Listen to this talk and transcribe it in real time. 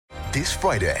This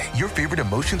Friday, your favorite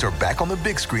emotions are back on the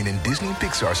big screen in Disney and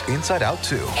Pixar's Inside Out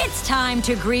 2. It's time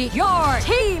to greet your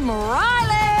Team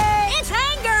Riley. It's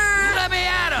anger. Let me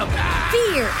at him.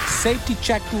 Fear. Safety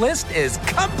checklist is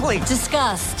complete.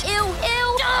 Disgust. Ew.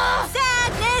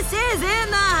 Sadness is in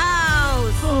the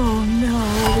house. Oh, no.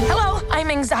 Hello, I'm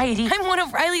anxiety. I'm one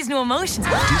of Riley's new emotions.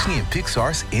 Disney and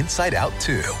Pixar's Inside Out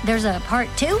 2. There's a part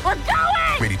 2? We're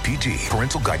going! Rated PG.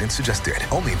 Parental guidance suggested.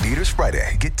 Only in theaters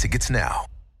Friday. Get tickets now.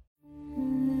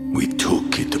 We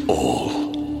took it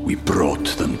all. We brought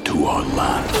them to our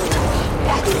land.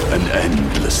 An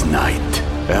endless night,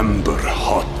 ember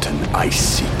hot and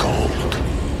icy cold.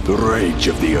 The rage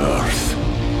of the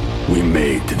earth. We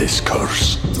made this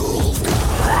curse.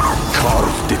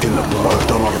 Carved it in the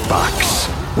blood on our backs.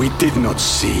 We did not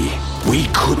see. We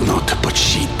could not, but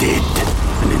she did.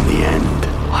 And in the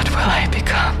end... What will I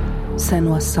become?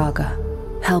 Senua's Saga.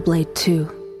 Hellblade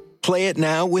 2. Play it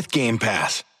now with Game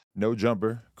Pass. No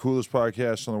Jumper, coolest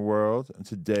podcast in the world. And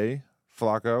today,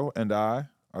 Flacco and I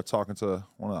are talking to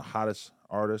one of the hottest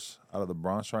artists out of the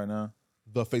Bronx right now.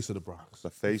 The face of the Bronx. The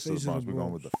face of the Bronx. We're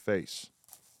going with the face.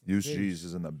 UG's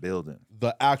is in the building.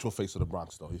 The actual face of the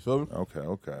Bronx, though. You feel me?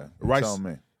 Okay. Right. Tell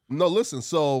me. No, listen.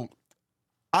 So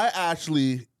I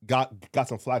actually got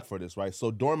some flack for this, right?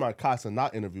 So during my Kai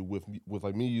Cenat interview with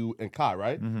like me, you, and Kai,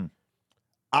 right? Mm-hmm.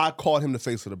 I called him the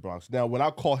face of the Bronx. Now, when I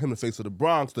called him the face of the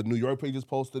Bronx, the New York pages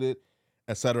posted it,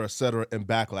 et cetera, and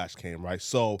backlash came, right?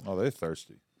 So, they're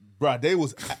thirsty. Bruh, they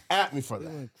was at me for that.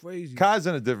 They went crazy. Kai's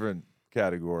in a different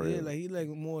category. Yeah, like he like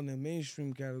more in the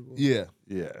mainstream category. Yeah.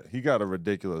 He got a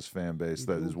ridiculous fan base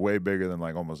that is way bigger than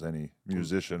like almost any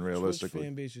musician, realistically. Twitch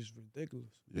fan base is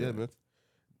ridiculous. Yeah, man.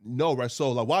 No, right?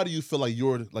 So, like, why do you feel like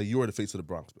you're the face of the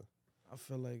Bronx, man? I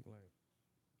feel like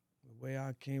the way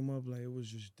I came up, like it was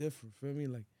just different. Feel me?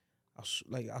 Like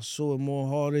I saw it more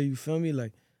harder. You feel me?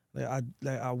 Like I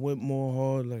went more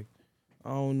hard. Like I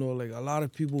don't know. Like a lot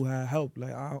of people had help.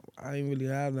 Like I didn't really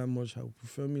have that much help. You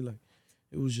feel me? Like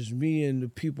it was just me and the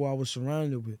people I was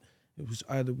surrounded with. It was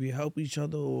either we help each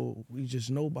other or we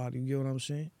just nobody. You get what I'm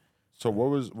saying? So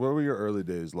what were your early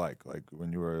days like? Like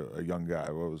when you were a young guy,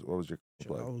 what was your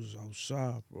like? I was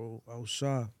outside, bro.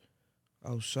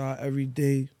 Outside every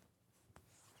day.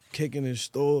 Kicking in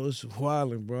stores,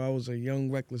 wilding, bro. I was a young,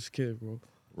 reckless kid, bro.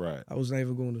 Right. I was not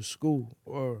even going to school.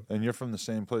 And you're from the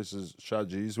same place as Shah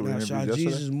G's, who we interviewed Shah yesterday?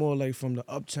 G's is more like from the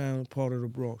uptown part of the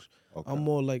Bronx. Okay. I'm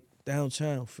more like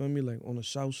downtown, feel me? Like on the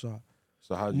south side.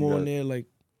 So how'd you more get... near like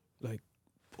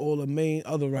all the main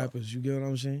other rappers, you get what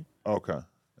I'm saying? Okay.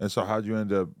 And so how'd you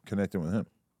end up connecting with him?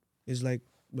 It's like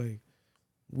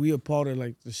we a part of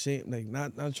like the same, like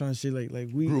not trying to say like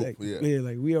we group, like yeah,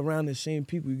 like we around the same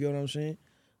people, you get what I'm saying?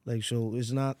 Like, so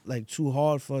it's not, like, too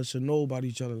hard for us to know about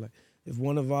each other. Like, if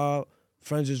one of our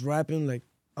friends is rapping, like,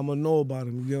 I'm going to know about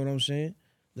him. You get what I'm saying?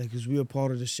 Like, because we are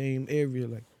part of the same area,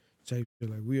 like, type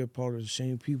shit. Like, we are part of the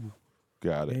same people.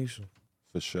 Got it. So.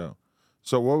 For sure.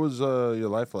 So what was your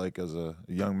life like as a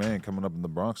young man coming up in the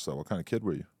Bronx, though? What kind of kid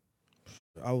were you?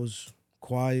 I was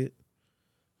quiet.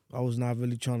 I was not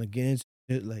really trying to get into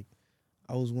it. Like,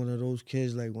 I was one of those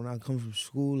kids, like, when I come from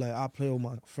school, like, I play with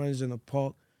my friends in the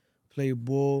park. Play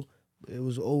ball. It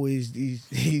was always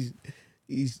these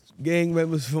gang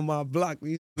members from my block.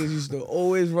 These niggas used to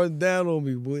always run down on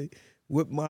me, boy. Whip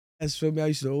my ass, feel me? I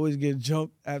used to always get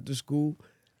jumped after school.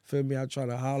 Feel me? I try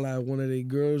to holler at one of their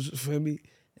girls, feel me?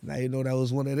 And I didn't know that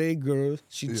was one of their girls.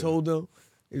 She told them.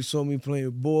 They saw me playing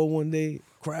ball one day,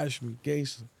 crashed me,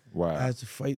 gangster. Wow. I had to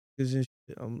fight niggas and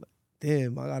shit. I'm like,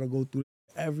 damn, I gotta go through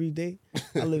this every day.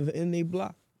 I live in their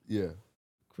block. Yeah.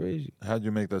 Crazy. How'd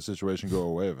you make that situation go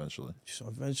away eventually? So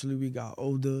eventually we got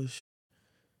older.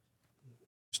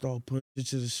 Started putting it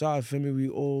to the side. Feel me? We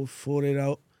all fought it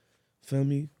out. Feel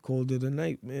me? Called it a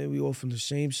night, man. We all from the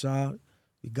same side.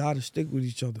 We gotta stick with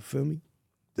each other. Feel me?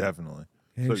 Definitely.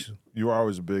 So you were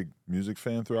always a big music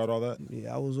fan throughout all that?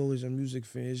 Yeah, I was always a music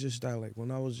fan. It's just that, like,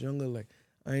 when I was younger, like,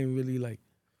 I ain't really, like,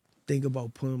 think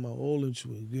about putting my all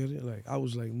into it. You get it? Like, I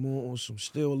was, like, more on some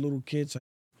still a little kid type.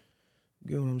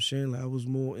 You get what I'm saying? Like, I was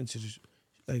more into the,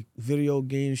 like, video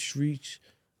game streets.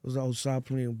 I was outside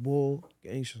playing ball,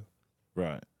 gangster.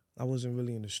 Right. I wasn't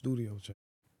really in the studio.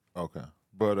 Okay.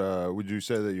 But would you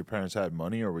say that your parents had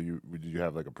money, or did you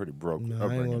have, like, a pretty broke Nah, I ain't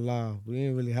upbringing? gonna lie. We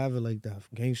didn't really have it like that,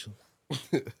 gangster.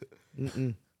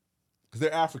 Because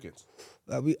they're Africans.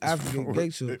 Like, we African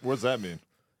gangster. What's that mean?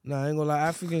 Nah, I ain't gonna lie.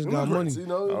 Africans got money. You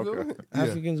know, Okay.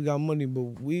 Africans got money,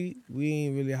 but we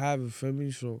ain't really have it, feel me?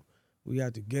 So we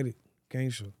had to get it,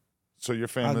 gangster. So your I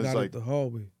family's got like it the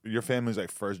hard way. your family's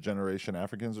like first generation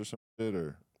Africans or something,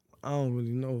 or don't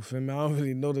really know, fam. I don't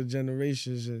really know the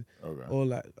generations and all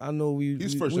that. I know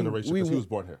He's first generation because he was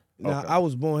born here. Nah, I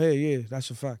was born here. Yeah,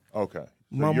 that's a fact. Okay. So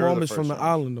my you're mom the is from first the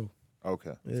island though.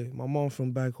 Okay. Yeah, my mom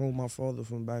from back home. My father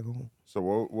from back home. So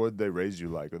what did they raise you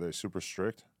like? Are they super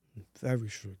strict? Very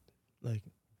strict. Like,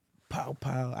 pow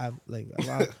pow.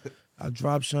 I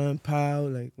drop something, pow.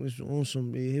 Like, was on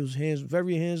some. He was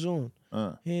very hands on.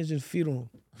 Hands and feet on.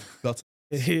 Belts.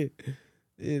 Yeah.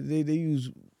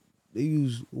 They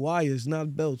use wires,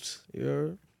 not belts. You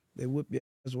heard? They whip your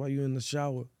ass while you're in the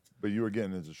shower. But you were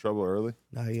getting into trouble early?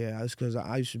 Nah, yeah, that's because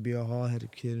I used to be a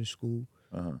hard-headed kid in school.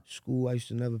 School, I used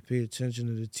to never pay attention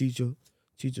to the teacher.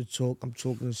 Teacher talk, I'm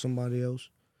talking to somebody else.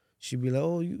 She'd be like,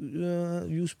 "Oh,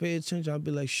 you pay attention." I'd be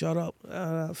like, "Shut up."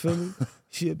 Feel me?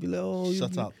 She'd be like, "Oh,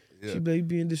 shut up." Yeah. She'd be like, "You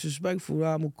being disrespectful.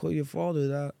 I'm gonna call your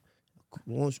father."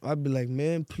 I'd be like,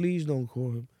 "Man, please don't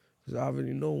call him." Because I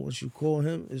already know once you call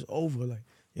him, it's over. Like,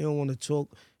 he don't want to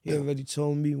talk. He already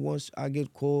told me once I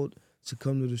get called to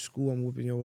come to the school, I'm whooping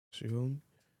your ass. You feel me?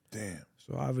 Damn.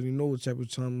 So I already know what type of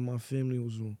time my family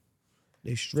was on.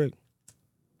 They strict.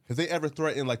 Has they ever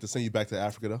threatened like to send you back to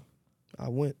Africa though? I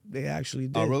went. They actually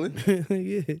did. Oh, really?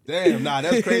 Yeah. Damn, nah,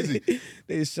 that's crazy.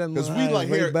 They sent me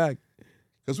hear back.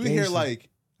 Because we hear like,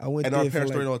 I went and there our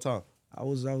parents for, story all the time. I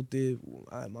was out there.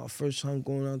 My first time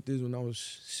going out there when I was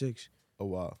 6. Oh,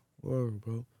 wow. Word,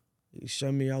 bro. They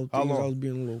sent me out there How 'cause long? I was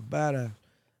being a little badass.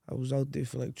 I was out there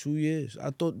for like 2 years.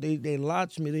 I thought they lied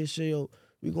to me. They say, "Yo,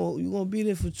 you gonna be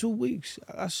there for 2 weeks."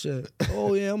 I said,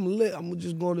 "Oh yeah, I'm lit. I'm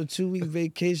just going on a 2-week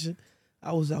vacation."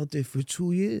 I was out there for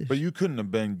 2 years. But you couldn't have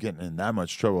been getting in that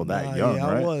much trouble that young,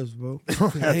 yeah, right? I was, bro. I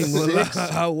ain't gonna lie,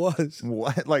 I was.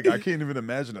 What? Like, I can't even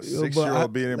imagine a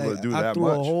 6-year-old being able to do that I threw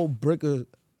much. a whole brick of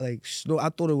like snow. I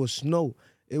thought it was snow.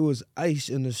 It was ice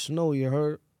in the snow. You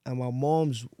heard? And my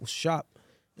mom's shop,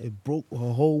 it broke her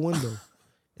whole window,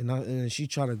 and she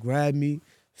tried to grab me,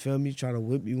 feel me, try to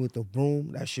whip me with the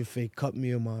broom. That shit fake cut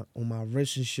me on my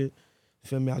wrist and shit.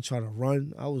 Feel me? I tried to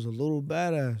run. I was a little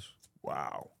badass.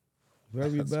 Wow.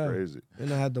 Very That's bad. crazy.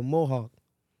 And I had the mohawk.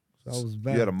 So I was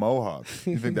bad. You had a mohawk.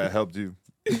 You think that helped you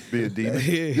be a demon?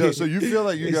 Yeah. Yo, so you feel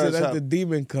like you They guys said that's have the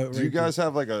demon cut. Do you guys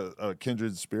have like a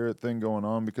kindred spirit thing going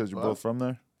on because you're both from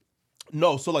there?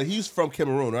 No, so like he's from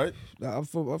Cameroon, right? Nah, I'm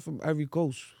from Ivory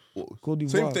Coast. Côte d'Ivoire.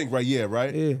 Same thing, right? Yeah,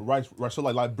 right? Yeah. Right. So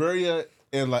like Liberia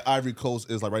and like Ivory Coast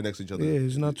is like right next to each other. Yeah,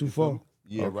 it's not too far.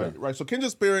 Yeah, Okay. right. So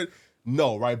kindred spirit,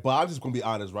 no, right? But I'm just gonna be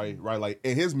honest, right? Like,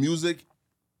 and his music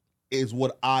is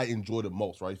what I enjoy the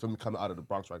most, right? You feel me? Coming out of the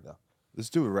Bronx right now. This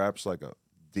dude raps like a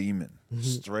demon,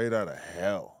 straight out of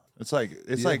hell. It's like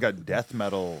like a death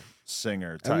metal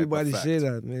singer type. Everybody effect. say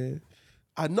that, man.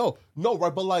 I know, no,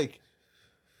 right? But like,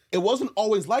 it wasn't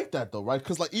always like that though, right?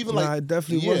 Because like even Nah, it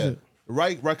definitely wasn't.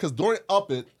 Right? Because during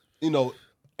Up It, and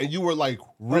you were like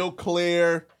real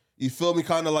clear. You feel me?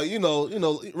 Kind of like,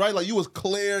 right? Like you was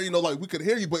clear, like we could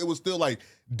hear you, but it was still like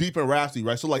deep and raspy,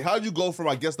 right? So like, how did you go from,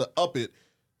 I guess, the Up It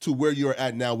to where you're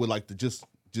at now with like the just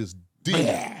deep?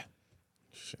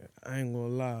 Shit, I ain't gonna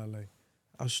lie. Like,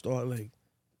 I start like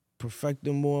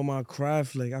perfecting more of my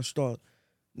craft. Like, I'm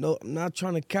not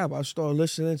trying to cap. I start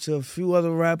listening to a few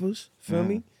other rappers. Feel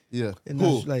me? Yeah. And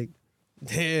Who? that's like,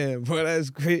 damn, bro, that's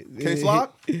great.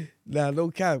 K-Flock? Nah, no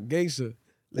cap, gangster.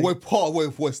 Like, Wait, Paul,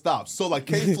 wait, stop. So like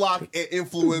K-Flock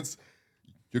influenced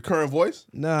your current voice?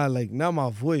 Nah, like not my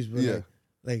voice, but Yeah.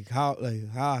 like how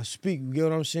I speak. You get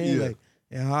what I'm saying? Yeah. Like,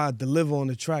 and how I deliver on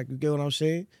the track. You get what I'm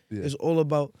saying? Yeah. It's all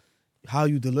about how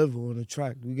you deliver on the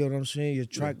track. You get what I'm saying? Your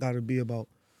track got to be about.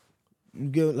 You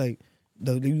get like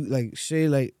say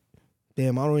like,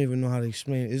 damn, I don't even know how to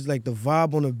explain it. It's like the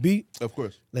vibe on the beat. Of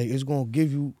course. Like it's gonna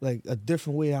give you like a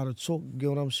different way how to talk. You get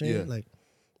what I'm saying? Yeah. Like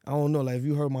I don't know. Like if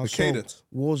you heard my The song cadence.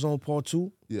 Warzone Part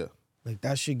 2, Yeah. like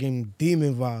that shit gave me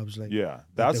demon vibes. Like Yeah,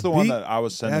 that's the the one beat, that I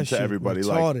was sending that to shit everybody.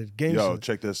 retarded, Like, gangster. yo,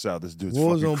 check this out. This dude's fucking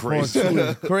Warzone Part 2 crazy.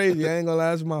 is crazy. I ain't gonna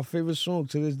lie, that's my favorite song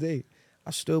to this day.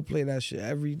 I still play that shit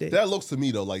every day. That looks to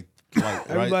me though like right?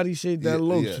 Everybody say that Yeah,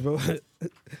 looks, yeah. bro.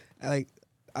 Like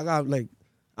I got like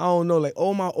I don't know, like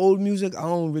all my old music, I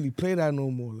don't really play that no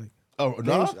more. Like Oh,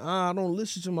 no? I don't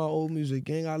listen to my old music,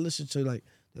 gang. I listen to like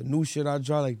the new shit I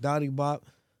draw, like Dotty Bop,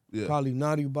 Yeah. probably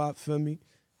Naughty Bop, feel me?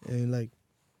 And like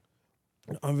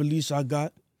Unreleased I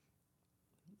got,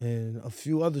 and a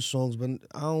few other songs, but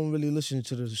I don't really listen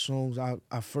to the songs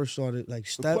I first started, like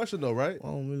The Step. question though, right? I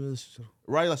don't really listen to them.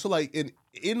 Right? Like so like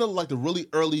in the like the really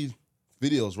early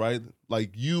videos, right?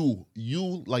 Like you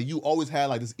always had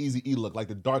like this Easy E look, like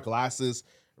the dark glasses,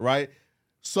 right?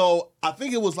 So I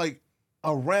think it was like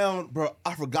around, bro,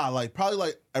 I forgot, like probably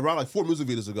like around like 4 music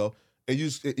videos ago, and you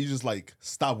just like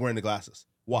stopped wearing the glasses.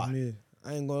 Why? Yeah,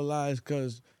 I ain't gonna lie, it's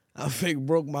cause I fake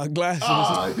broke my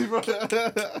glasses. You broke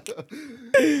that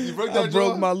I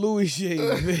broke my Louis shade,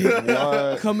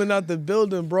 man. Coming out the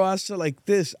building, bro, I said like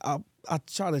this. I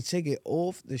tried to take it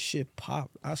off. The shit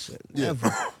popped. I said, never.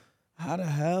 How the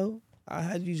hell? I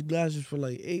had these glasses for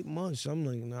like 8 months. I'm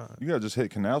like, nah. You gotta just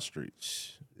hit Canal Street.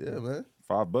 Yeah, man.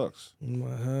 $5. My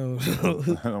hell.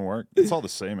 That don't work. It's all the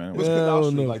same anyway. What's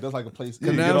Canal Street? Like, that's like a place.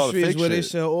 Canal Street is where they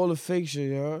sell all the fake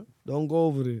shit, y'all. Don't go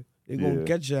over there. They gonna Yeah.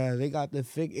 get your ass. They got the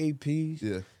fake APs,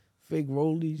 Yeah. fake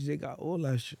rollies. They got all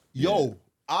that shit. Yo,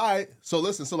 so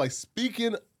listen, so like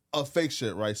speaking of fake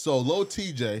shit, right? So Lil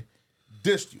TJ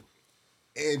dissed you.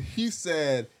 And he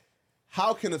said,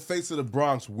 how can the face of the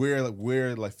Bronx wear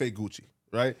fake Gucci,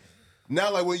 right?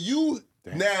 Now, like when you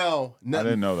now I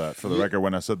didn't know that. For the record,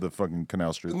 when I said the fucking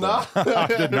Canal Street thing. Nah. I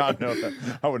did not know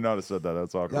that. I would not have said that.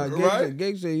 That's awkward. Like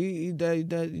Gig said he said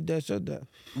that.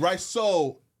 Right,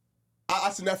 so I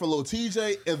seen that from Lil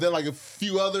TJ and then like a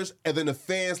few others, and then the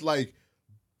fans like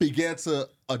began to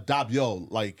adopt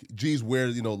like G's wear,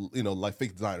 you know, like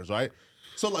fake designers, right?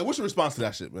 So like what's your response to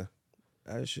that shit, man?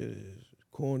 That shit is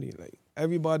corny. Like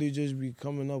everybody just be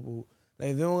coming up with like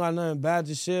if they don't got nothing bad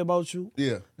to say about you,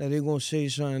 Yeah. that they gonna say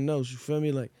something else. You feel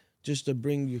me? Like just to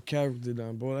bring your character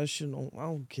down, bro. That shit I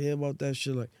don't care about that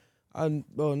shit. Like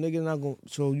nigga not gonna.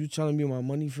 So you telling me my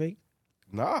money fake?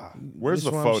 Nah. Where's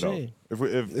the That's what I'm photo? saying. If you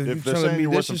they're telling saying me you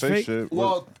wore this some is fake fake? shit,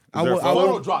 Well, is there a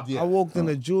photo? dropped, yeah. I walked in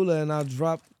the jeweler and I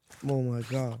dropped. Oh my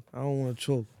god, I don't want to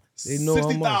choke. They know how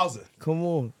much. 60,000. Come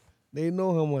on, they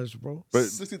know how much, bro. But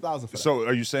 60,000 for that. so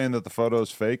are you saying that the photo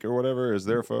is fake or whatever? Is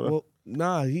there a photo? Well,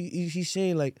 nah, he's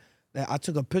saying like that. I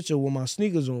took a picture with my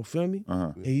sneakers on. Feel me?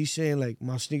 And he's saying like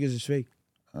my sneakers is fake.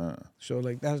 So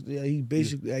like that's he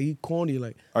basically he corny.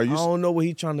 Like I don't know what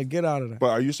he trying to get out of that. But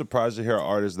are you surprised to hear an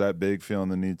artist that big feeling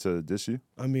the need to diss you?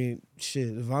 I mean, shit.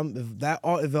 If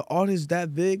an artist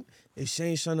that big is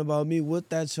saying something about me, what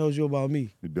that tells you about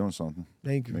me? You're doing something.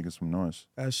 Thank you. Making some noise.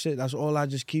 That's shit. That's all I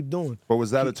just keep doing. But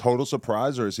was that a total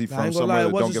surprise, or is he I from ain't gonna somewhere lie, it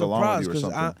that don't was a get along with surprise you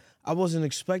or something? I wasn't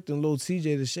expecting Lil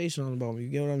TJ to say something about me. You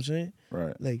get what I'm saying?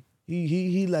 Right. Like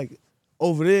he like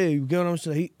over there. You get what I'm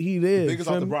saying? He there. Biggest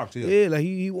feel out the me? Bronx, yeah. Yeah, like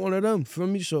he one of them. Feel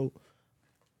me? So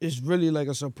it's really like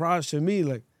a surprise to me.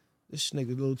 Like this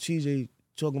nigga Lil TJ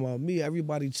talking about me.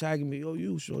 Everybody tagging me. Yo,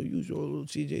 you show Lil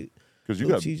TJ. Because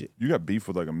you got beef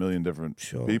with like a million different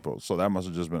people, so that must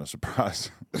have just been a surprise.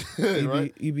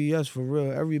 Right? EBS for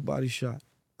real. Everybody shot.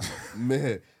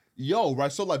 Man. Yo,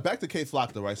 right? So like back to K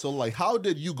Flock though, right? So like how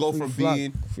did you go from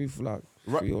being free flock,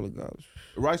 Right. free all the guys.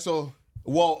 right? So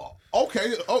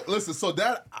okay. Oh, listen, so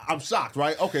that I'm shocked,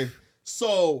 right? Okay.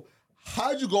 So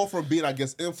how'd you go from being, I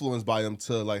guess, influenced by him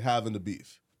to like having the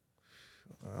beef?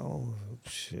 Oh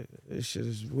shit! This shit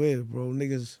is weird, bro.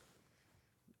 Niggas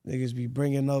be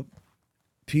bringing up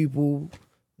people,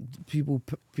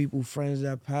 friends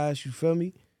that passed. You feel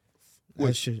me?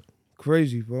 That shit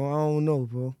crazy, bro. I don't know,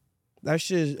 bro. That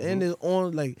shit is and it's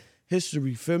on like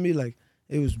history. Feel me? Like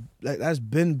it was like that's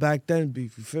been back then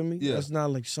beef. You feel me? Yeah. That's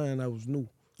not like something that was new.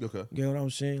 Okay. You know what I'm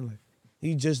saying? Like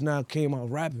he just now came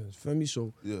out rapping. Feel me?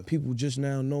 So Yeah. people just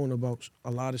now knowing about a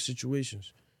lot of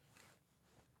situations.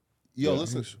 Yo,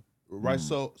 listen, right?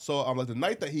 So I'm like the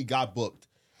night that he got booked,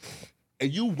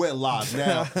 and you went live.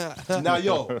 Now,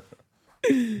 yo,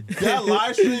 that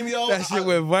live stream, yo, That shit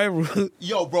went viral.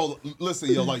 yo, bro, listen,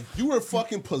 yo, like you were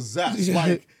fucking possessed.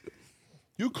 Like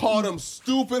you called him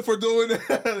stupid for doing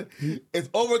that. It's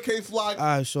over, K Flock. All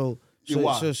right, so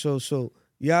why?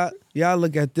 y'all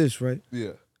look at this, right?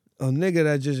 Yeah, A nigga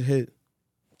that just hit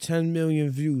 10 million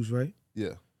views, right?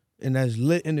 yeah, And that's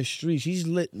lit in the streets. He's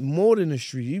lit more than the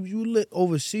streets. You lit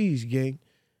overseas, gang.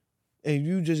 And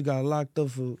you just got locked up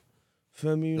for,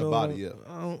 feel me? You The know, body, yeah.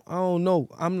 I don't know.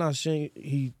 I'm not saying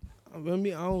I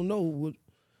don't know what,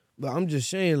 but I'm just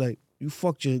saying like you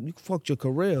fucked your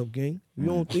career up, gang. You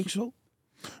don't think so?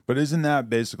 But isn't that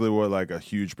basically what like a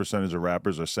huge percentage of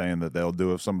rappers are saying that they'll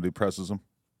do if somebody presses them?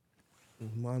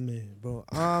 My man, bro.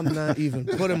 I'm not even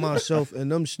putting myself in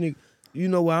them sneak. You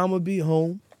know where I'm gonna be?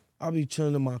 Home. I'll be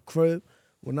chilling in my crib.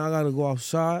 When I gotta go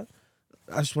outside,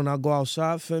 that's when I go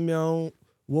outside. Feel me? I don't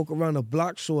walk around the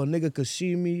block so a nigga could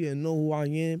see me and know who I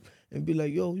am and be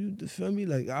like, yo, you feel me?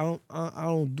 Like I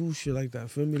don't do shit like that.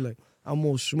 Feel me? Like I'm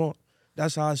more smart.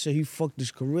 That's how I say he fucked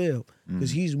his career up. Because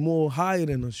he's more higher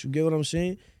than us. You get what I'm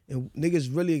saying? And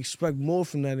niggas really expect more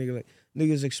from that nigga. Like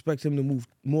niggas expect him to move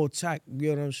more tact. You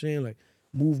get what I'm saying? Like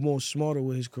move more smarter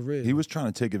with his career. He was trying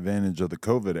to take advantage of the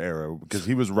COVID era because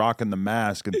he was rocking the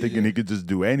mask and thinking he could just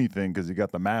do anything because he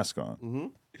got the mask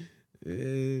on. Yeah,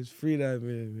 it's free that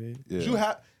man. Yeah. You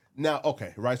have now,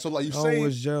 okay, right? So like you I saying, don't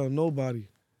wish jail nobody.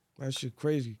 That shit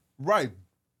crazy. right?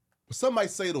 Some might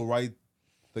say though, right?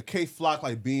 the K Flock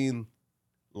like being,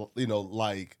 you know,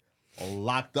 like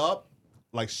locked up,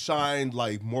 like shined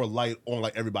like more light on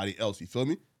like everybody else. You feel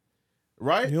me?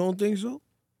 Right? You don't think so?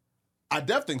 I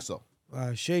definitely think so. All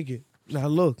right, shake it. Now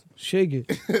look, shake it.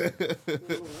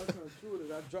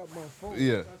 I dropped my phone.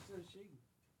 Yeah.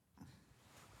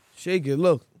 Shake it.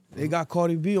 Look, they got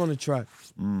Cardi B on the track.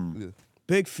 Yeah.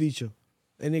 Big feature.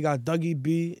 And they got Dougie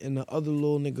B and the other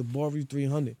little nigga, Bari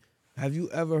 300. Have you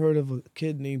ever heard of a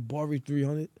kid named Bari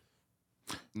 300?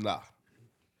 Nah.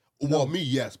 Well, me,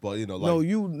 yes, but you know, like, no,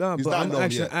 you not. he's But not I'm known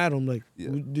asking yet. Adam, like, Yeah.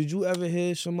 did you ever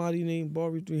hear somebody named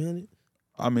Bari 300?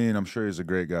 I mean, I'm sure he's a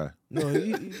great guy. No,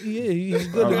 he's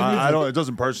good. I don't. It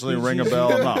doesn't personally ring a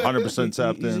bell. I'm not 100%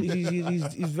 tapped in. He's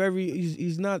very.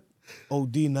 He's not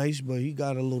OD nice, but he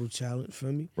got a little talent.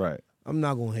 Feel me? Right. I'm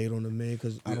not gonna hate on the man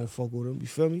because I don't fuck with him. You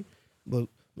feel me? But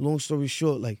long story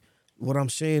short, like what I'm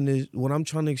saying is, what I'm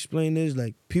trying to explain is,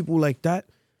 like people like that,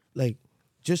 like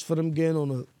just for them getting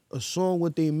on a song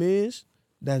with their mans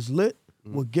that's lit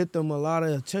will get them a lot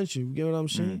of attention. You get what I'm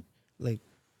saying? Like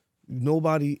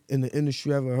nobody in the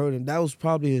industry ever heard him. That was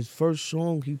probably his first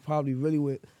song. He probably really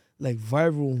went like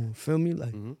viral on. Feel me?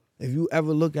 Like if you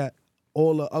ever look at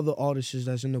all the other artists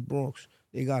that's in the Bronx,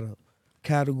 they got a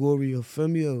category of, feel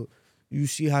me, or you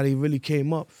see how they really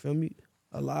came up, feel me?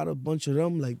 A bunch of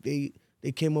them, like they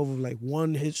came up with like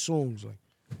one hit songs, like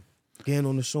getting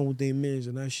on the song with their mans,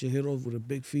 and that shit hit off with a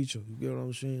big feature. You get what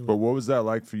I'm saying? But what was that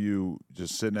like for you,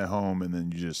 just sitting at home and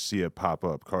then you just see it pop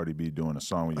up, Cardi B doing a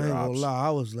song with I your ain't gonna ops? lie, I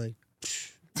was like,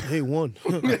 they won.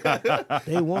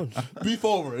 They won. Beef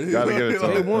over. Gotta get it to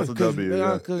They them. won. That's a W.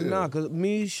 Yeah. Cause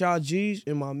me, Shaw G's,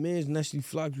 and my man's Nestle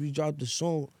Flock, we dropped the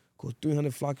song called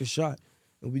 300 Flock a Shot.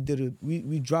 And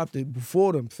we dropped it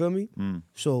before them, feel me?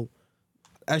 So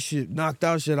that shit knocked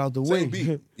our shit out the way. Same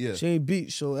beat. Yeah. Same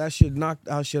beat. So that shit knocked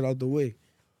our shit out the way.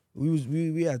 We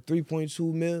had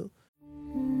 3.2 mil.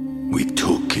 We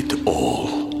took it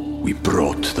all. We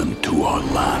brought them to our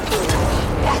land.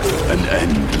 An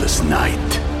endless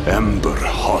night, ember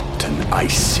hot and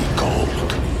icy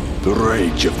cold. The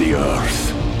rage of the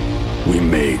earth. We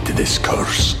made this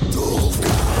curse.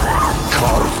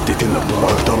 Carved it in the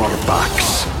blood on our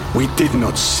backs. We did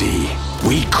not see.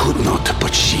 We could not,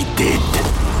 but she did.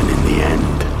 And in the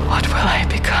end, What will I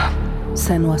become?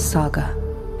 Senua's Saga.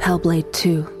 Hellblade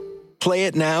 2. Play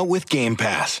it now with Game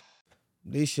Pass.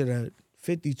 They should have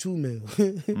 52 mil.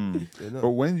 But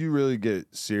when do you really get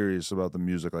serious about the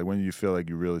music? Like when do you feel like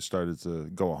you really started to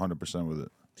go 100% with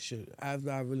it? Shit,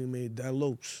 after I really made that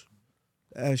Lokes,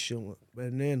 that shit went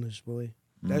bananas, boy.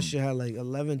 That shit had like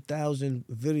 11,000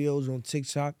 videos on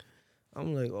TikTok.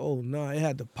 I'm like, oh, nah, it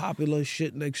had the popular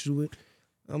shit next to it.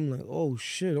 I'm like, oh,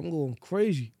 shit, I'm going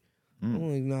crazy. I'm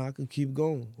like, nah, I can keep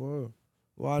going. Word.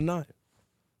 Why not?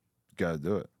 Gotta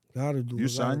do it. Gotta do it. You Gotta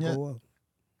signed yet? go up.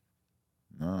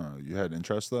 No, you had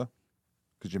interest though?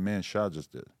 Because your man Shaw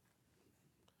just did.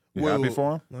 You Well, happy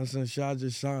for him? My son Shaw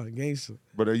just signed, gangster.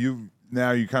 But are you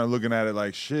now you kind of looking at it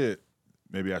like shit?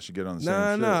 Maybe I should get on the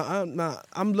same shit.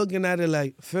 I'm looking at it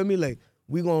like, feel me, like,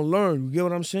 we gonna learn. You get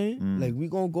what I'm saying? Like, we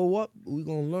gonna go up, we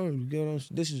gonna learn. You get what I'm saying?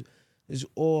 This is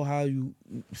all how you,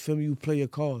 feel me, you play your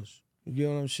cards. You get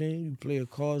what I'm saying? You play your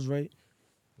cards right.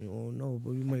 You don't know,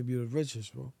 but you might be the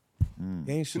richest, bro.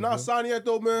 Gangster, You not bro. signed yet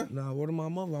though, man? Nah, word of my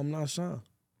mother, I'm not signed.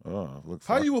 Oh, look,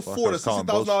 How you fuck afford a us calling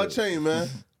 $60,000 bullshit. chain, man?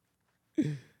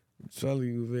 I'm telling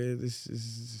you, man, this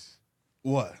is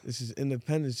What?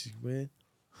 independence, man.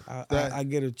 I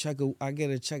get a check. I get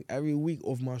a check every week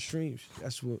off my streams.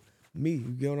 That's what me. You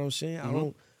get what I'm saying? I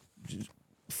don't.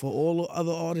 For all the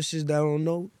other artists that don't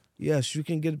know, yes, you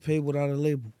can get paid without a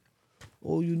label.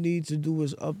 All you need to do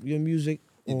is up your music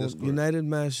on Discord. United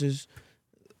Masters,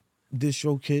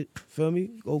 Distro Kit. Feel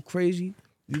me? Go crazy.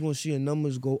 You're gonna see your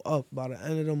numbers go up by the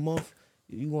end of the month.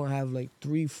 You're gonna have like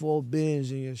 3-4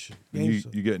 bins in your shit.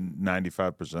 You get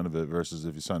 95% of it versus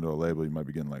if you sign to a label, you might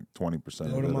be getting like 20%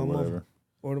 of Order it my or whatever. mother.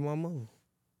 Order my mother.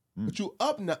 But you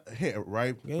up now here,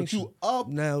 right? Gangster. But you up.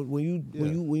 Now, when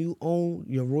you own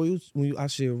your royalties, when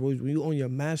you own your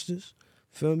masters,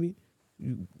 feel me?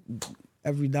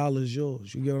 Every dollar is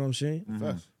yours. You get what I'm saying?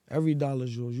 Facts. Every dollar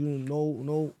is yours. You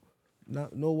no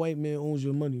white man owns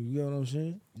your money. You get what I'm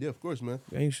saying? Yeah, of course, man.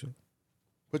 Gangster.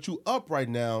 But you up right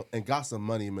now and got some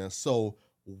money, man. So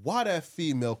why that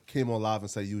female came on live and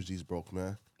said UG's broke,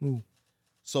 man? Who?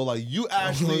 So like you What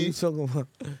actually you talking about?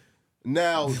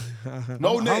 now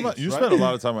no names. You right? spend a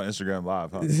lot of time on Instagram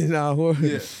Live, huh? Nah, word.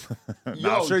 Yeah.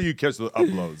 Nah, I'm sure you catch the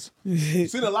uploads. You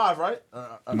seen it live, right?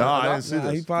 No, I didn't see Nah,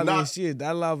 he this. probably Nah. didn't see it.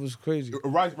 That live was crazy.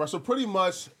 Right. So pretty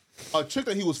much a chick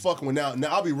that he was fucking with now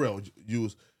I'll be real,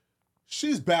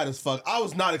 she's bad as fuck. I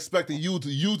was not expecting you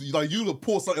to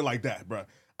pull something like that, bro.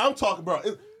 I'm talking, bro.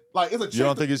 It's a chick. You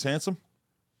don't think he's handsome?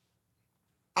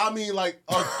 I mean, like,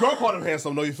 a girl called him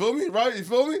handsome, though. You feel me? Right? You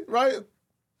feel me? Right?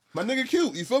 My nigga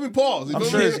cute. You feel me? Pause. You I'm feel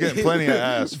sure me? he's getting plenty of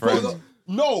ass, friends.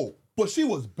 No, but she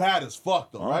was bad as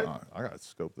fuck, though, right? I got to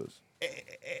scope this.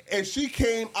 And she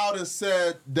came out and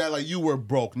said that, like, you were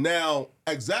broke. Now,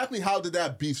 exactly how did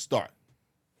that beef start?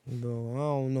 Bro, I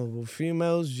don't know. But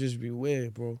females just be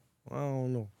weird, bro. I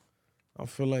don't know. I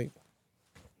feel like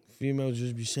females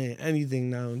just be saying anything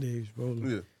nowadays, bro.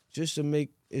 Like, just to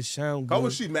make it sound good. How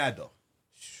was she mad, though?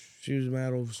 She was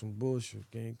mad over some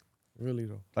bullshit, gang. Really,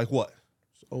 though. Like what?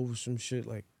 Over some shit.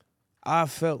 Like, I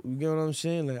felt, you get what I'm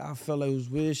saying? Like, I felt like it was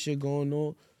weird shit going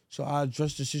on. So I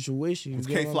addressed the situation. You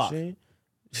get what I'm saying?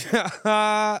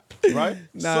 Right?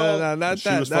 Nah, not she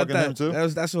that. was Not fucking him that. too?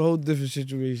 That's a whole different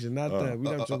situation. Not that. We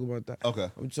not talking about that. Okay.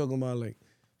 I'm talking about, like,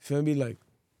 feel me? Like,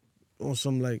 on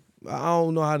some, like, I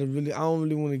don't know how to really, I don't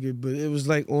really want to get, but it was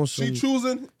like on some. She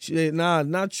choosing?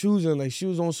 Not choosing. Like, she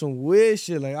was on some weird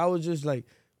shit. Like, I was just, like,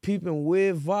 peeping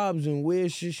weird vibes and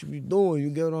weird shit she be doing. You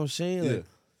get what I'm saying? Like,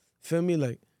 feel me?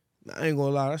 Like, I ain't gonna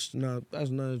lie. That's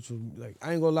not true. Like,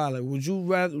 I ain't gonna lie. Like,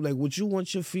 would you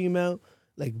want your female,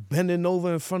 like, bending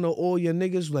over in front of all your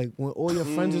niggas, like, when all your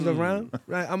friends is around?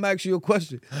 Right? I'm asking you a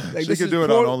question. Like, She could do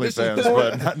it on OnlyFans,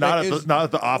 but not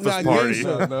at the office party.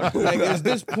 Like, is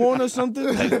this porn or something?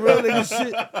 Like, real nigga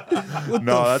shit?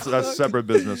 No, that's separate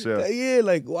business, yeah. Yeah,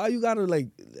 like, why you gotta, like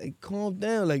calm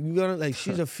down? Like, you gotta, like,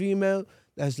 she's a female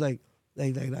that's, like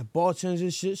that bartenders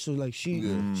and shit, so, like, she's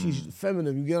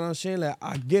feminine. You get what I'm saying? Like,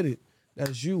 I get it.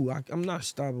 That's you. I'm not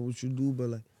stopping what you do, but,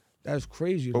 like, that's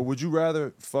crazy. But would you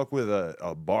rather fuck with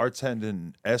a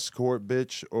bartending escort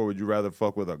bitch, or would you rather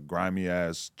fuck with a grimy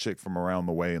ass chick from around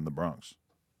the way in the Bronx?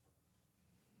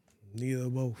 Neither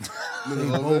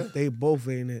both. They both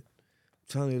ain't it. I'm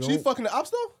telling you, She fucking the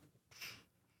ops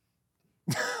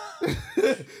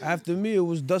though? After me, it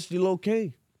was Dusty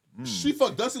Locane. She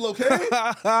fucked Dusty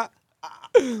Locane?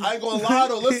 I ain't gonna lie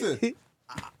though. Listen,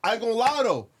 I ain't gonna lie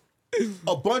though.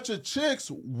 A bunch of chicks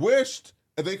wished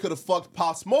they could have fucked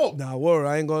Pop Smoke. Nah, word,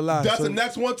 I ain't gonna lie. That's the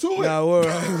next one to it. Nah, word,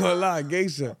 I ain't gonna lie.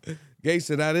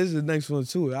 Gangsta, that is the next one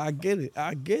to it. I get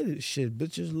it. Shit,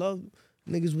 bitches love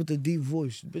niggas with a deep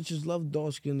voice. Bitches love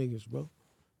dark skinned niggas, bro.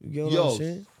 You get what I'm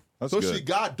saying? That's so good. she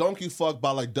got donkey fucked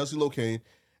by like Dusty Locane,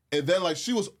 and then like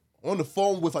she was on the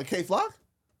phone with like K Flock.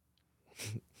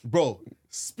 Bro,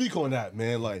 speak on that,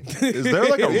 man. Like, is there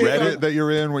like a Reddit that you're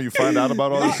in where you find out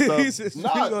about all this stuff?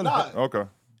 Nah. Okay.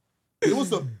 It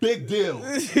was a big deal.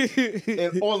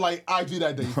 And on like IG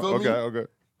that day. You feel me? Okay.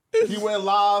 He went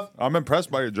live. I'm impressed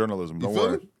by your journalism. Don't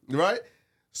worry. Me? Right?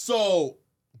 So,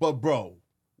 but bro,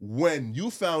 when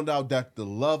you found out that the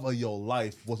love of your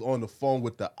life was on the phone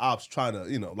with the ops trying to,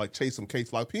 like chase some K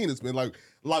Flock penis, man, like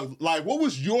what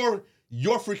was your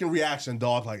freaking reaction,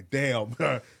 dog? Like, damn,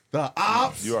 the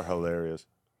ops. You are hilarious.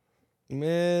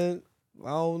 Man, I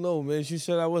don't know, man. She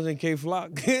said I wasn't K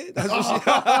Flock. That's what she.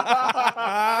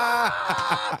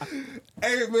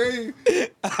 Hey, man.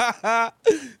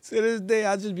 To this day,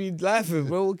 I just be laughing,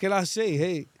 bro. What can I say?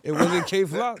 Hey, it wasn't K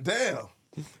Flock. Damn.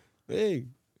 Hey,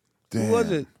 who was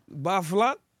it? By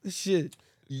Flock? Shit.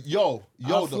 Yo,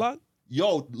 Flock?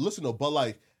 Listen though, but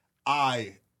like,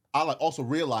 I like also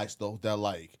realized though that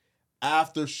like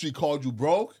after she called you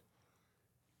broke.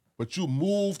 But you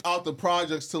moved out the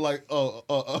projects to like a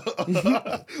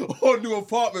whole new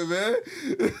apartment, man.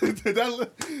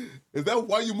 Is that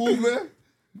why you moved, man?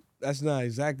 That's not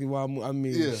exactly why I moved. I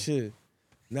mean, shit.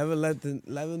 Never let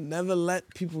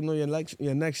people know your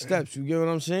next steps. You get what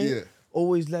I'm saying? Yeah.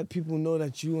 Always let people know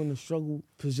that you in a struggle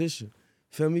position.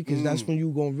 Feel me? Because that's when you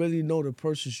gonna really know the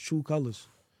person's true colors.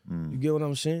 You get what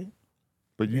I'm saying?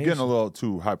 But you're getting a little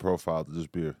too high profile to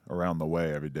just be around the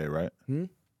way every day, right?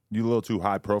 You a little too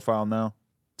high profile now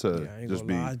to just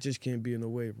be. I just can't be in the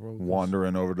way, bro.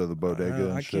 Wandering over to the bodega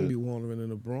and I shit. can't be wandering in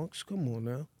the Bronx. Come on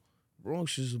now.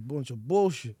 Bronx is a bunch of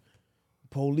bullshit.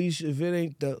 Police, if it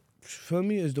ain't feel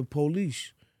me, it's the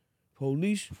police.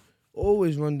 Police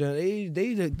always run down. They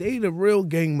the real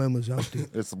gang members out there.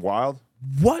 It's wild.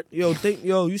 What? Yo,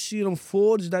 you see them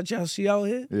Fords that y'all see out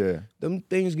here? Yeah. Them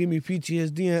things give me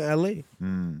PTSD in LA.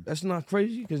 That's not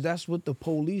crazy, because that's what the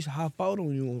police hop out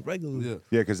on you on regularly.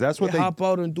 Yeah, because that's what they hop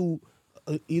out and do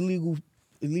illegal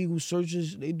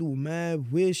searches. They do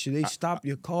mad weird shit. They stop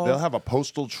your car. They'll have a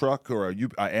postal truck or a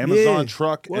Amazon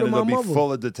truck, and it'll be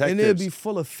full of detectives. And it'll be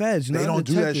full of feds. They don't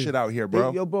do that shit out here,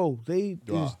 bro. They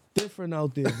is different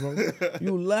out there, bro.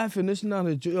 You laughing? It's not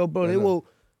a joke, bro.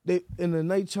 They in the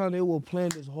nighttime they will plan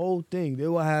this whole thing. They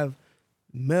will have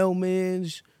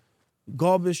mailmans,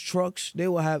 garbage trucks. They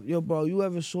will have bro. You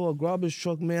ever saw a garbage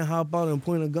truck man hop out and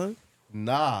point a gun?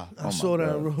 Nah. I saw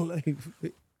that in real life.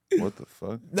 What the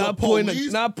fuck? Not pointing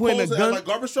a gun, like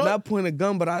garbage truck? not pointing a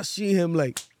gun, but I see him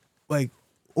like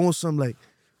on some like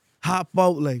hop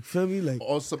out, like feel me, like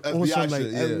on some FBI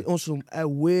shit, on some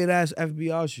weird ass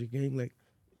FBI shit, gang. Like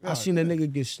I seen that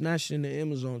nigga get snatched in the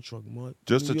Amazon truck, man.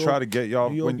 Just to try to get y'all.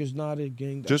 New York is not it,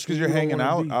 gang. Just because you're hanging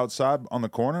out outside on the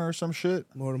corner or some shit.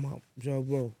 More than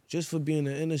bro, just for being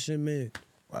an innocent man.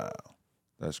 Wow,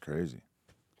 that's crazy.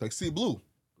 Like See Blue,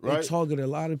 right? They target a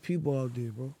lot of people out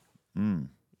there, bro. Mm.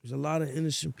 There's a lot of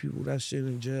innocent people that sit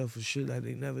in jail for shit that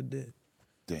they never did.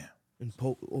 Damn. And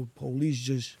police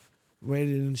just read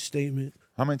it in a statement.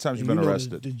 How many times you been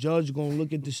arrested? The judge gonna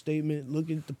look at the statement,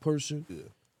 look at the person,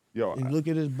 Yo, and look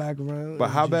at his background. But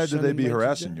and how just bad did send they him be back to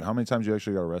harassing jail. you? How many times you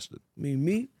actually got arrested?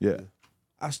 Me? Yeah.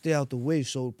 I stay out the way,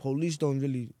 so police don't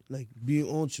really like be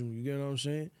on to me. You get what I'm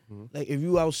saying? Like if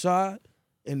you outside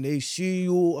and they see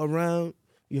you around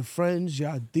your friends,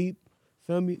 y'all deep,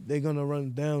 feel me? They gonna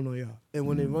run down on y'all. And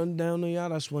when they run down on y'all,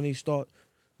 that's when they start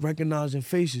recognizing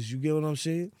faces. You get what I'm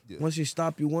saying? Yeah. Once they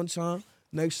stop you one time,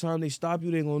 next time they stop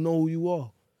you, they gonna know who you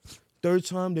are. Third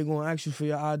time, they gonna ask you for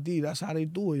your ID. That's how they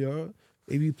do it, y'all.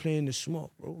 They be playing the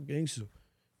smart, bro. Gangster.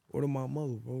 Or to my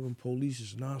mother, bro. Them police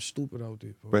is not stupid out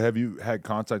there, bro. But have you had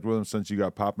contact with them since you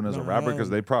got popping as a Nah, rapper? I Because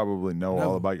they haven't. probably know all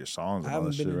Never. about your songs I and all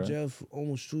haven't that been shit, in right? jail for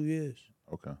almost 2 years.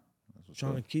 Okay. That's what's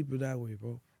Trying up. to keep it that way,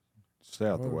 bro. Stay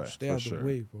out the Bro, way. stay for out sure. the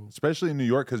way, bro. Especially in New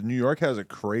York, because New York has a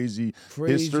crazy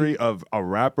Crazy. history of a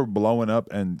rapper blowing up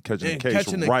and catching And a case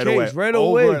catching a right case away. right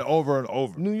over away. and over and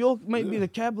over. New York might be the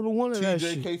capital one of that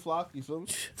shit. TJ, K-Flock, you feel me?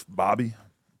 Bobby.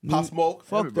 Pop Smoke.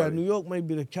 Fuck Everybody. that. New York might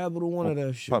be the capital one of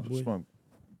that shit, Pop boy. Smoke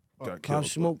got Pop killed,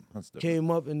 Smoke but that's different. came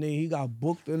up and then he got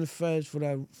booked in the feds for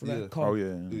Yeah. that car. Oh,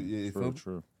 yeah. Yeah, you feel True, me?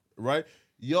 true. Right?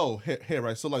 Yo, here,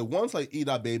 right? So, like, once, like, E.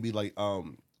 Dot Baby, like,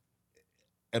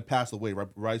 and passed away,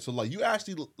 right? So, like, you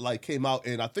actually, like, came out,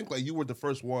 and I think, like, you were the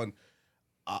first one,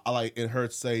 I like, and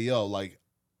heard say, yo, like,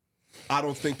 I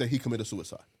don't think that he committed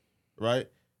suicide, right?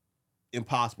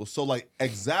 Impossible. So, like,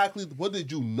 exactly what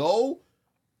did you know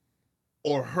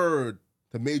or heard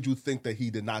that made you think that he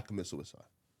did not commit suicide?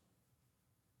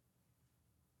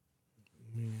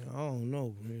 Man, I don't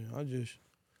know, man.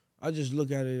 I just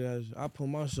look at it as I put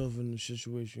myself in the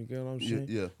situation. You get what I'm saying?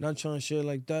 Yeah. Not trying to shit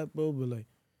like that, bro, but like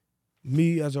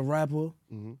me as a rapper,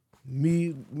 Mm-hmm.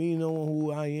 me knowing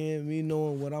who I am, me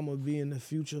knowing what I'm gonna be in the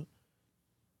future,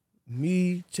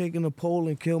 me taking a poll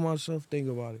and kill myself. Think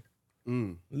about it.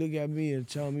 Look at me and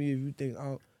tell me if you think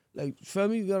I'm like, feel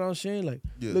me? You get what I'm saying? Like,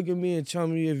 Yeah. look at me and tell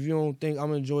me if you don't think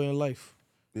I'm enjoying life.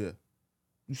 Yeah.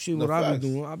 You see No, what I facts. be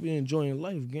doing? I be enjoying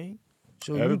life, gang.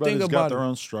 So Everybody's you think got about their it.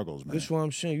 own struggles, man. That's what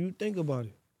I'm saying. You think about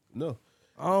it. No.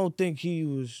 I don't think he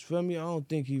was, feel me? I don't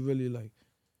think he really like,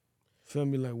 feel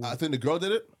me? Like, I think the girl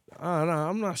did it. nah,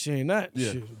 I'm not saying that.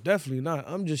 Yeah. Shit, definitely not.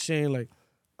 I'm just saying like,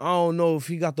 I don't know if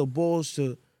he got the balls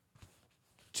to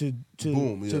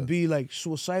Boom, yeah. be like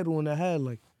suicidal in the head.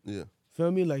 Like, Yeah. feel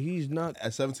me? Like he's not.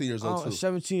 At 17 years old, too.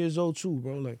 17 years old too,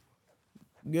 bro. Like,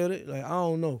 get it? Like, I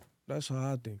don't know. That's how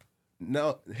I think.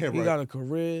 Now, here, He right? got a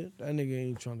career. That nigga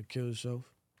ain't trying to kill himself.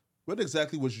 What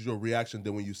exactly was your reaction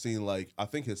then when you seen, like, I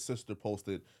think his sister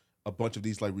posted a bunch of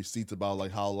these, like, receipts about,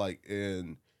 like, how, like,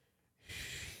 in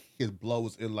his blood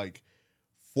was in, like,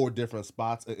 4 different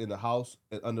spots in the house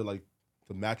and under, like,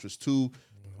 the mattress, too.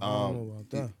 I don't know about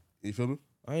that. You feel me?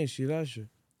 I ain't see that shit.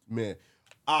 Man.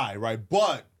 All right, right.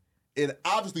 But, and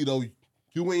obviously, though,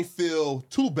 you ain't feel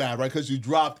too bad, right? Because you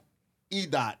dropped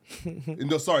E-Dot.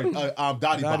 No, sorry,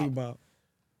 Dottie Bob. Bob.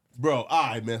 Bro, all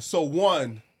right, man. So,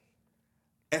 one,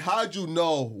 and how'd you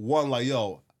know, one, like,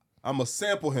 yo, I'm going to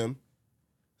sample him,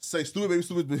 say,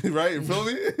 stupid baby, right? You feel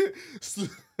me?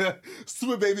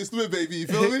 Stupid baby, you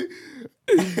feel me?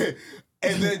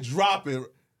 And then drop it.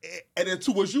 And then,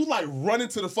 two, was you, like, running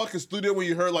to the fucking studio when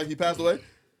you heard, like, he passed away?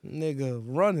 Nigga,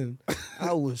 running.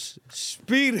 I was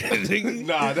speeding, nigga.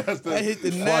 Nah, that's the... I hit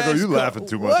the Flaco, you NASCAR. laughing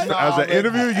too much. What? Nah, As an man.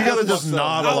 interview, you gotta just That's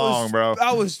nod fucked up. along, bro.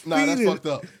 I was speeding. Nah, that's fucked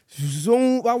up.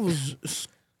 Zoom. I was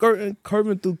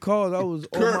curving through cars. I was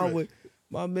on my Curving. way.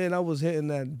 My man, I was hitting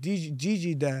that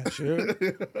GG dash. You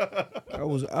heard? I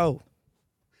was out.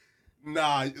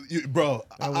 Nah, bro.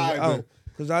 I was all right, out. man.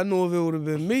 Cause I knew if it would have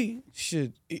been me,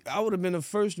 shit, I would have been the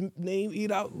first name.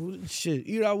 Eat out, shit.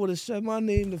 Eat out would have said my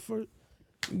name the first.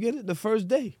 You get it? The first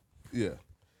day. Yeah.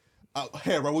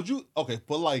 Hey, bro, would you... Okay,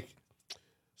 but, like...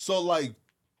 So, like,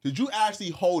 did you actually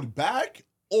hold back?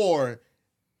 Or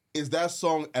is that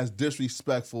song as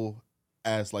disrespectful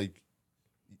as, like,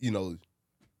 you know,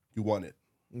 you want it?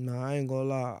 Nah, I ain't gonna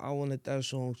lie. I wanted that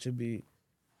song to be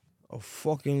a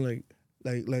fucking, like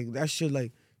that shit,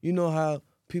 like, you know how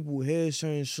people hear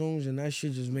certain songs and that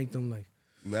shit just make them, like,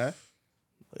 Nah?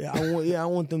 I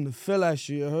want them to feel that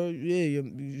shit. Heard? Yeah,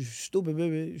 you stupid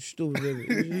baby, you stupid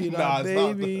baby. You Nah,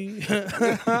 baby.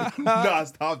 Nah,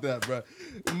 stop that, bro.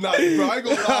 Nah, bro, I ain't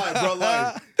gonna lie, bro.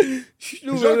 Like,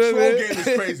 Stupid your baby. troll game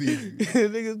is crazy.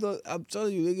 Niggas, I'm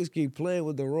telling you, niggas keep playing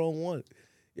with the wrong one.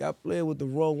 Y'all playing with the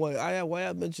wrong one. Why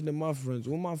y'all mentioning my friends?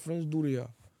 What my friends do to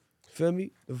y'all? Feel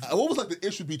me? What was like the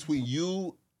issue between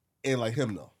you and like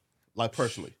him though? Like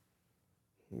personally.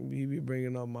 He be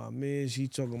bringing up my man. He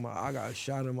talking about I got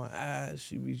shot in my ass.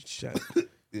 He be trying,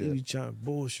 he be trying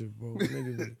bullshit, bro.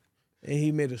 Nigga be, and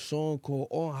he made a song called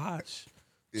On Hots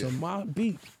to my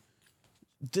beat.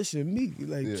 Dissing me.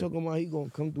 Like talking about he gonna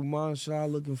come through my side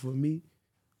looking for me.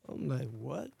 I'm like,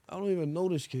 what? I don't even know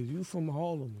this kid. You from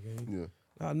Harlem, gang.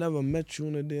 Yeah. I never met you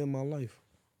in a day in my life.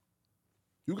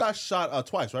 You got shot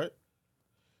twice, right?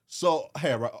 So,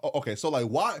 hey, right, okay, so like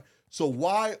why? So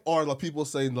why are like people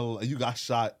saying you got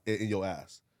shot in your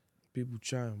ass? People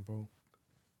trying, bro.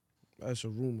 That's a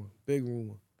rumor, big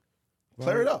rumor.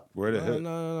 Clear it up. Where'd it hit?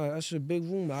 No. That's a big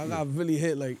rumor. I got really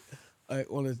hit like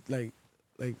on a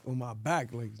like on my back,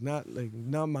 like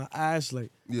not my ass,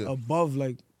 like above,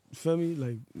 like feel me,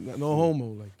 like no homo,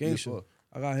 like gangster.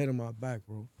 I got hit on my back,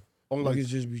 bro. On like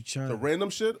just be trying. The random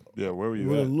shit. Yeah, where were you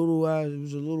with at? a little ass, it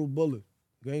was a little bullet,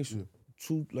 gangster.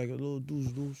 Two like a little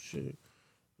deuce shit.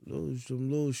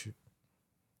 Some little shit.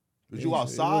 Was you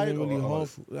outside? It wasn't really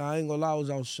harmful. I ain't gonna lie, I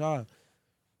was outside.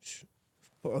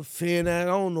 A fan that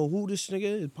I don't know who this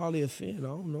nigga is. Probably a fan. I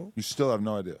don't know. You still have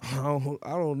no idea. I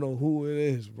don't know who it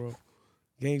is, bro.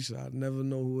 Gangsta, I never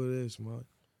know who it is, man.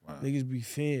 Wow. Niggas be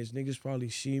fans. Niggas probably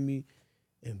see me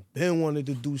and been wanted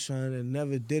to do something and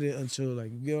never did it until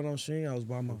like, you get what I'm saying? I was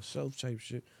by myself type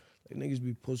shit. Like niggas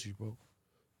be pussy, bro.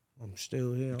 I'm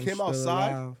still here. I'm came still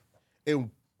outside alive.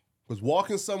 and was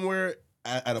walking somewhere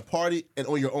at a party and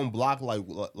on your own block. Like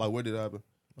where did it happen?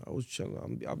 I was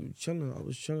chilling. I be chilling. I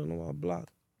was chilling on my block.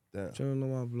 Damn. Chilling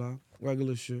on my block.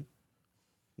 Regular shit.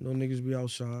 You know, niggas be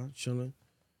outside chilling.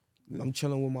 Yeah. I'm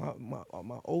chilling with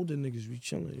my older niggas be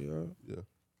chilling, you heard? Yeah.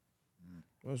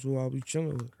 That's who I'll be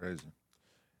chilling with. Crazy.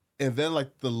 And then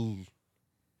like the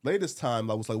latest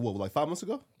time, I was like, what, like 5 months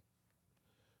ago?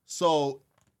 So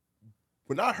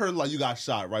when I heard like you got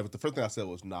shot, right? But the first thing I said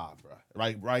was nah, bro.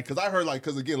 Right? Because I heard like,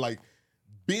 because again, like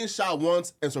being shot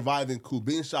once and surviving, cool.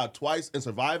 Being shot twice and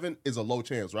surviving is a low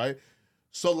chance, right?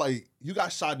 So like you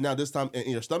got shot now this time in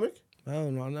your stomach? I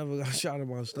don't know. I never got shot in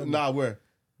my stomach. Nah, where?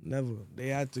 Never. They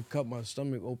had to cut my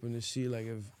stomach open to see like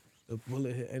if the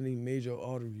bullet hit any major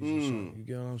arteries or something. You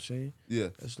get what I'm saying? Yeah.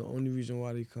 That's the only reason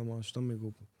why they cut my stomach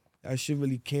open. That shit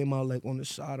really came out like on the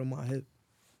side of my hip.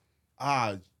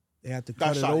 Ah. They had to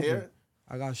cut it open. Here?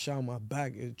 I got shot in my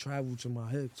back. It traveled to my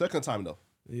hip. Second time though?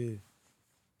 Yeah.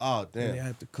 Oh, damn. And they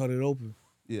had to cut it open.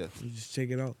 Yeah. You just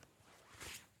take it out.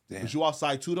 Damn. Was you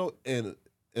outside too though? And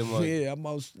like, yeah, I'm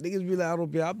out. Niggas be like,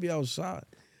 I'll be outside.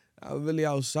 I'm really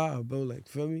outside, bro. Like,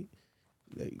 feel me?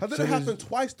 Like, how did it happen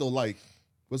twice though? Like,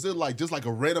 was it like just like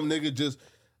a random nigga just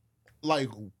like,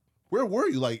 where were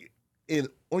you? Like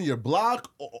on your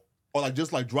block or like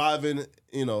just like driving,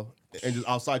 you know, and just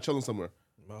outside chilling somewhere?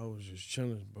 I was just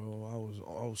chilling, bro. I was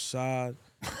outside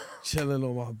chilling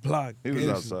on my block. He was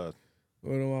outside.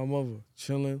 Going to my mother,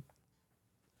 chilling.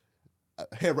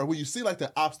 Hey, bro, when you see like the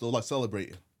ops though, like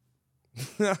celebrating,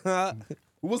 what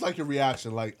was like your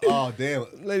reaction? Like, oh damn,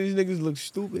 like these niggas look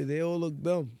stupid. They all look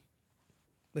dumb.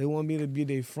 They want me to be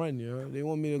their friend, you know? They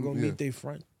want me to go meet their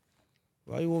friend.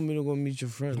 Why you want me to go meet your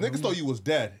friend? Niggas thought you was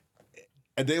dead,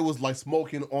 and they was like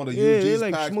smoking on the they UG's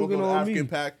like pack, smoking smoking on on the African me.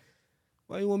 pack.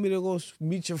 Why you want me to go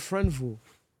meet your friend for?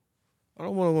 I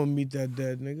don't want to go meet that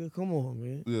dead nigga. Come on,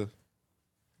 man. Yeah.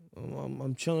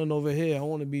 I'm chilling over here. I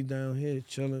want to be down here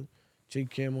chilling, take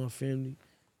care of my family,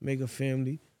 make a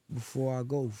family before I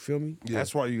go. Feel me? Yeah.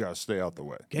 That's why you gotta stay out the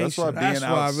way. Gangsta. That's why being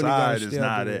outside is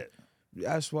not it.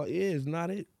 That's why, it's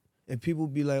not it. And people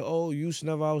be like, oh, you should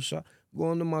never outside.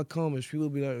 Go into my comments. People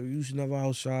be like, you should never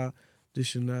outside,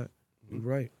 this and that. You're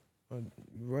right. You're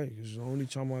right. Because the only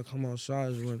time I come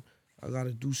outside is when I got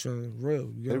to do something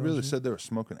real. You They really said they were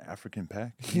smoking African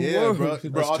pack? Yeah, bro.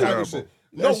 That's all terrible. Shit.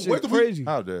 No, wait crazy.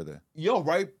 How dare they? Yo,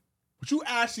 right? But you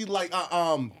actually like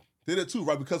did it too,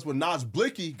 right? Because when Nas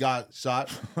Blicky got shot,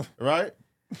 right?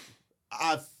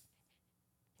 I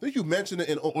think you mentioned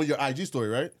it on your IG story,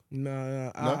 right?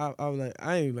 Nah, No? I was like,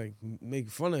 I ain't like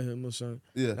making fun of him or something.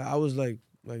 Yeah. I was like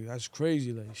that's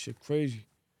crazy, like shit crazy.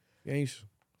 Gangsta.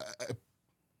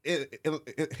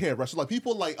 Here, right? So like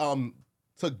people like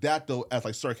took that though as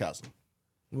like sarcasm.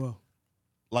 Well,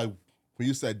 Like when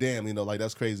you said, "Damn," you know, like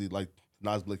that's crazy, like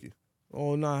Nas Blicky.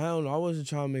 Oh, nah, hell no. I wasn't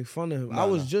trying to make fun of him. I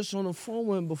was just on the phone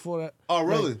with him before that. Oh,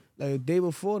 really? Like a day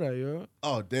before that, you know?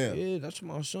 Oh, damn. Yeah, that's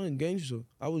my son, Gangster.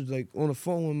 I was like on the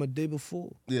phone with him a day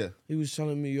before. Yeah. He was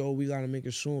telling me, yo, we got to make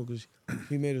a song because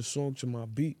he made a song to my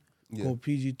beat called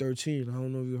PG-13. I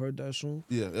don't know if you heard that song.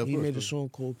 Yeah, of He course, made a man. song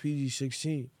called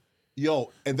PG-16.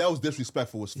 Yo, and that was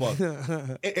disrespectful as fuck.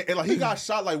 and like he got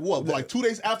shot like what? Like 2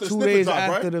 days after the 2 snippet days drop,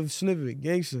 after right? the snippet,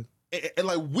 Gangster. And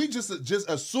like we just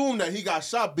assumed that he got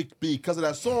shot because of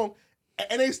that song,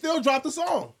 and they still dropped the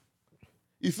song.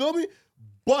 You feel me?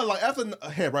 But like after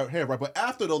right. But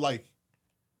after though, like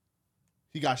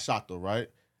he got shot though, right?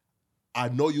 I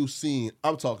know you seen.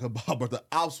 I'm talking about, but the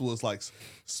ops was like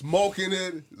smoking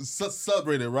it,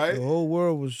 celebrating, right? The whole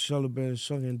world was celebrating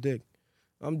sucking dick.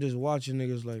 I'm just watching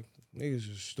niggas like, niggas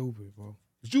is stupid, bro.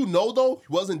 Did you know though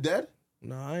he wasn't dead?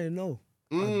 Nah, I didn't know.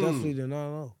 I definitely did not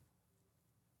know.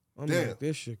 I'm Damn. like,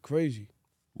 this shit crazy.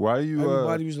 Why are you?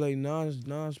 Everybody was like,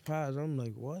 Nas passed. I'm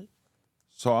like, what?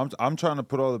 So I'm trying to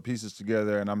put all the pieces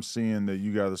together, and I'm seeing that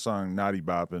you got the song Naughty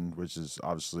Boppin', which is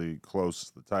obviously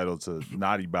close, the title to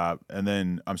Naughty Bop, and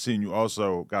then I'm seeing you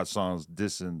also got songs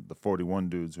dissing the 41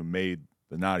 dudes who made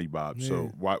the Naughty Bop. Yeah.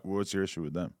 So what's your issue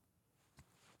with them?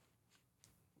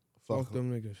 Fuck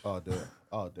them niggas. Oh damn.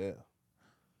 Oh damn.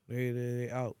 They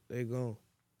out. They gone.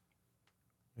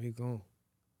 They gone.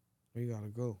 We gotta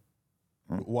go.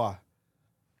 Why?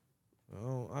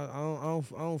 I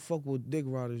don't fuck with dick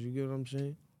riders. You get what I'm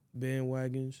saying?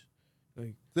 Bandwagons,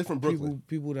 like Different Brooklyn.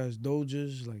 people that's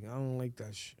dojas. Like I don't like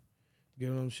that shit. You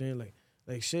get what I'm saying?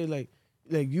 Like say like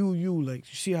you like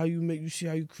you see how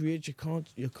you create your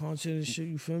content and shit.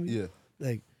 You feel me? Yeah.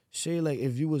 Like say like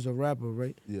if you was a rapper,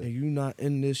 right? Yeah. And you not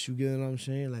in this, you get what I'm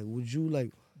saying? Like would you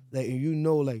like and you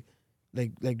know like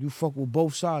you fuck with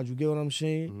both sides. You get what I'm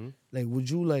saying? Mm-hmm. Like would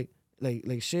you like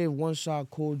say if one side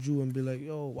called you and be like,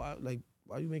 yo, why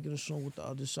you making a song with the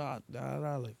other side?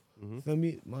 Like, feel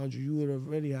me? Mind you would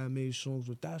already have made songs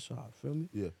with that side, feel me?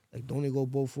 Yeah. Like, don't it go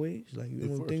both ways? Like, you Yeah,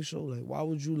 don't first. think so? Like, why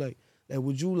would you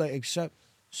would you accept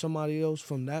somebody else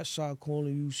from that side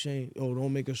calling you saying, oh,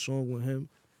 don't make a song with him,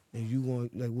 and you going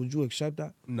would you accept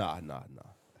that? Nah.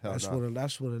 Hell That's nah. what a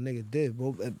nigga did,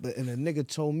 bro. And a nigga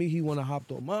told me he wanna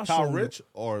hop on my How song. rich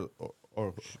or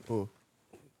who?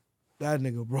 That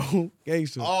nigga, bro.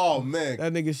 Gangster. Oh man.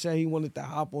 That nigga said he wanted to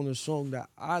hop on the song that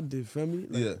I did, feel me?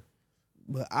 Like, Yeah.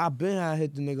 But I been had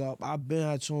hit the nigga up. I been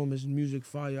had told him his music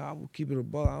fire. I will keep it a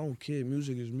buck. I don't care.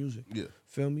 Music is music. Yeah.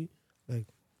 Feel me? Like,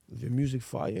 if your music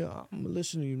fire, I'm gonna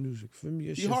listen to your music. Feel me?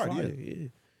 Your He shit hard, fire. Yeah.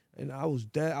 And I was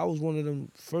one of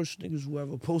them first niggas who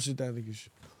ever posted that nigga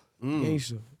shit.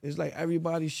 Gangster. It's like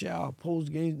everybody shit I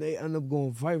post games, they end up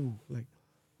going viral. Like,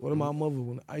 what of my mother,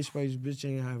 when the Ice Spice bitch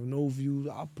ain't have no views,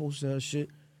 I posted her shit.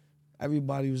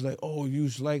 Everybody was like, oh, you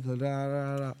used to like her,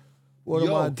 da. What of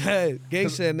my dad?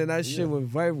 Gangster, and then that shit went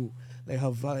viral. Like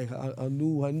her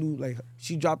new, like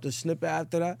she dropped a snippet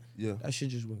after that. Yeah. That shit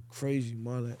just went crazy,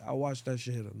 man. Like I watched that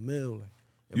shit hit a mill. Like,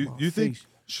 in my You think face.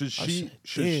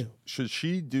 should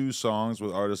she do songs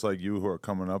with artists like you who are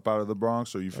coming up out of the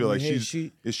Bronx, or you feel like hey,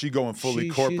 is she going fully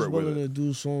she's corporate with willing it? to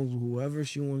do songs with whoever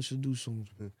she wants to do songs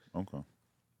with. Okay.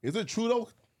 Is it true though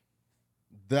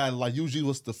that like usually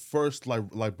was the first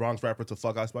like Bronx rapper to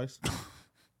fuck Ice Spice?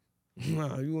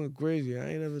 Nah, you went crazy. I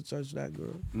ain't ever touched that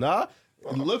girl. Nah,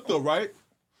 look though, right?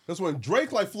 Because when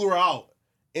Drake like flew her out,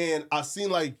 and I seen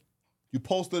like you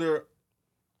posted her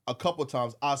a couple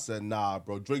times, I said, nah,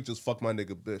 bro, Drake just fucked my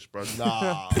nigga bitch, bro.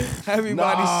 Nah.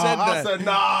 Everybody said that. I said,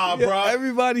 nah, Yeah, bro.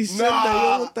 everybody said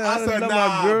that. Yo, what the hell? I said, That's not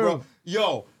nah, my girl. bro.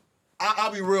 Yo,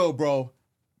 I'll be real, bro.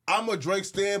 I'm a Drake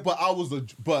stan, but I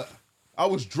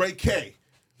was Drake K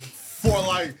for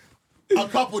like a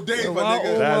couple days, Yo, my all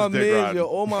nigga. That's my dick mans, riding. yo,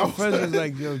 all my friends was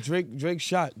like, yo, Drake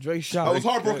shot. I was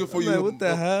heartbroken for I'm you. like, what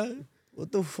the hell?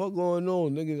 What the fuck going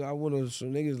on, niggas? I want to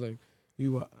some niggas like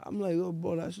you. I'm like, oh,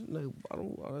 bro, that's like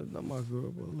that's not my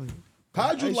girl, bro. Like,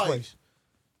 How'd you Ice like? Spice.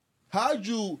 How'd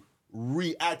you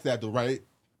react to that though, right?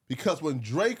 Because when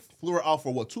Drake flew her out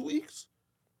for what, 2 weeks?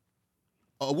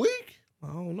 A week? I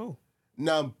don't know.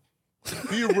 Now,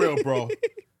 be real, bro.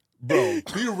 Bro,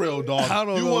 be real, dog. I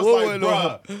don't you know was what like, went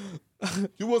on. bruh.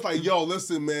 You was like, yo,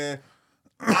 listen, man.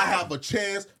 I have a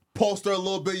chance. Post her a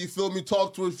little bit, you feel me?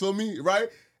 Talk to her, feel me? Right?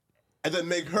 And then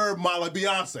make her my like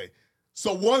Beyonce.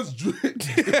 So once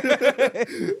Drake,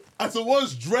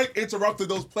 interrupted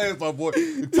those plans, my boy,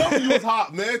 tell me you was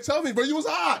hot, man. Tell me, bro, you was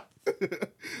hot.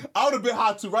 I would have been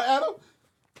hot too, right, Adam?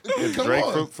 Come Drake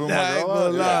on. flew Nah, my I ain't girl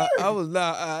gonna out? lie. I was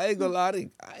not. I ain't gonna lie.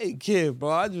 I ain't care, bro.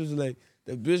 I just like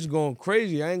the bitch going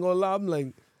crazy. I ain't gonna lie. I'm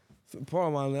like, part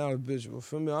of my now the bitch. But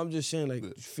feel me? I'm just saying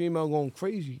like female going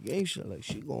crazy. Ain't shit like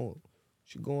she going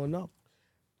up.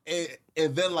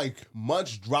 And then like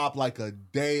Munch dropped like a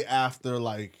day after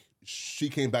like she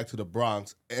came back to the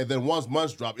Bronx, and then once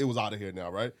Munch dropped, it was out of here now,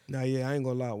 right? Nah, yeah, I ain't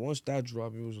gonna lie. Once that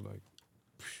dropped, it was like,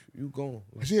 you gone.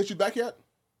 Has she hit you back yet?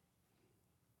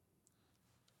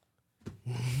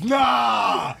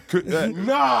 Nah.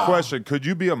 Nah. Question: could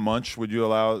you be a Munch? Would you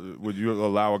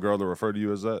allow a girl to refer to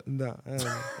you as that? Nah, I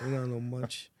don't know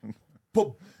much.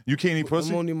 But you can't eat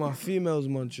pussy. I'm only my females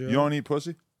Munch. You don't eat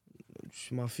pussy.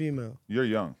 My female. You're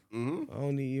young. I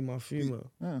only eat my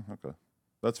female. Yeah, okay,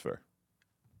 that's fair.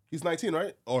 He's 19,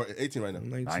 right? Or 18 right now?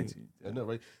 19. I know,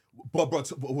 right? But bro,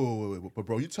 wait. But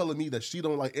bro, you telling me that she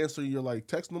don't like answer your like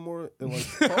text no more and like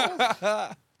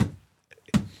calls?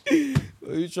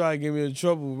 You try to get me in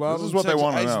trouble, bro. This is what they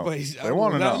want to know. They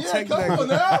want to know. Yeah, come on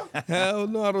now. Hell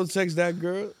no, I don't text that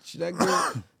girl. That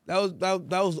girl,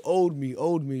 that was old me,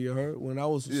 you heard? When I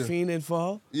was fiending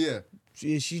for her. Yeah.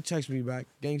 She texted me back,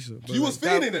 gangster. But You was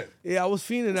fiending it? Yeah, I was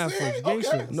fiending that first,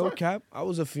 gangster. Okay, No sorry. cap, I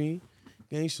was a fiend,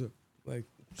 gangster. Like,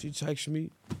 she texted me,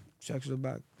 text her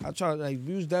back. I tried, like,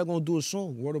 we was that gonna do a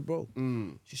song, word of bro.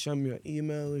 She sent me an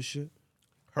email and shit.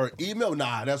 Her email?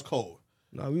 Nah, that's cold.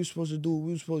 Nah, she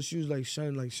was like,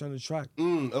 send a track.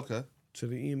 Okay. To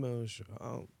the email and shit.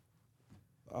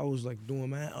 I was like doing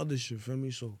my other shit, feel me?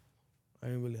 So I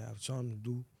didn't really have time to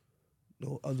do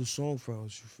no other song for her, you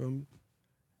feel me?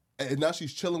 And now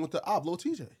she's chilling with the op, Lil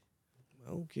TJ. I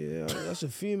don't care. That's a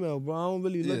female, bro. I don't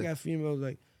really look at females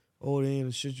like, oh, they in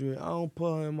a situation. I don't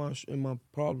put her in my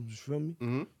problems, you feel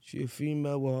me? She a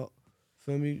female, well,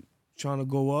 feel me? Trying to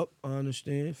go up, I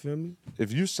understand, feel me?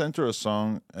 If you sent her a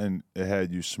song and it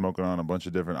had you smoking on a bunch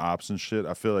of different ops and shit,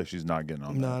 I feel like she's not getting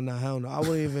on that. Nah, hell no. I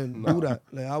wouldn't even do that.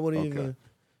 Like, I wouldn't even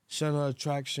send her a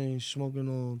track saying smoking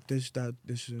on this, and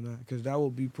that. Because that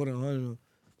would be putting her in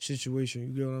a situation.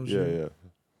 You get what I'm saying? Yeah.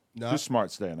 Nah. She's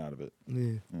smart staying out of it.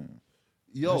 Yeah.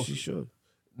 Yo, Yeah, she should.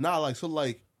 Nah, like, so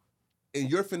like, and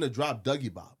you're finna drop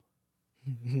Dougie Bob.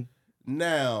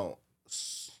 Now,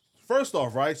 first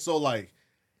off, right? So like,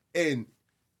 and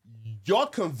y'all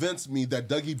convinced me that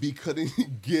Dougie B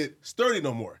couldn't get sturdy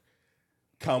no more.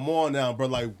 Come on now, bro.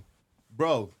 Like,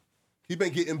 bro, he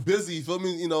been getting busy, you feel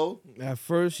me? You know? At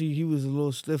first, he was a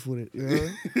little stiff with it. You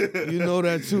know, you know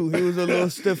that too. He was a little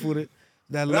stiff with it.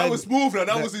 That was smooth now.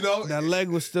 That was, you know. That leg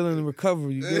was still in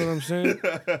recovery. You get what I'm saying?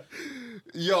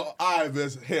 Yo, all right, man.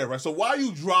 Here, right? So why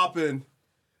you dropping,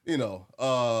 you know,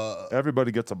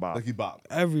 everybody gets a bop. Dougie Bob.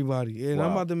 Everybody. And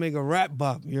I'm about to make a rap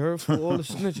bop. You heard? For all the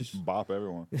snitches. Bop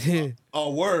everyone. Yeah.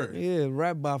 Oh, word. Yeah,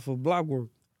 rap bop for block work.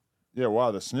 Yeah,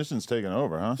 wow, the snitching's taking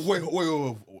over, huh? Wait.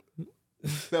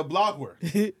 That block work.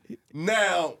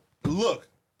 Now, look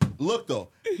though.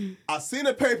 I seen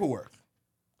the paperwork.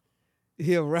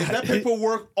 Yeah, right. Is that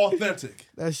paperwork authentic?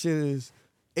 That shit is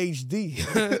HD.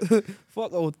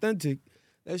 Fuck authentic.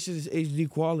 That shit is HD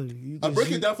quality. You I can break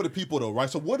see- it down for the people though, right?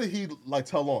 So what did he like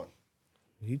tell on?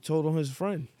 He told on his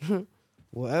friend.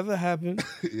 Whatever happened,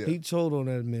 Yeah. he told on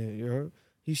that man. You heard?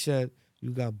 He said,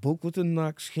 you got booked with the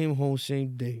Knox, came home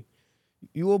same day.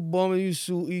 You a bum and you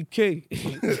sue EK.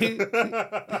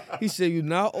 He said, you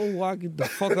now OWA, get the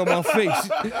fuck out my face.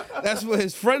 That's what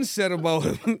his friend said about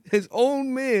him. His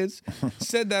own mans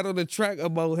said that on the track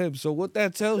about him. So what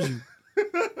that tells you?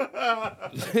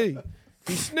 Hey,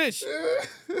 he snitched.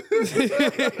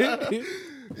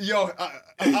 Yo,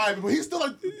 but he's still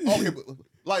like, okay, but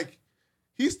like,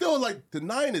 he's still like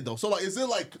denying it though. So like, is it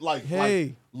like,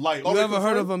 Hey, like you ever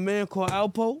heard of a man called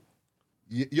Alpo?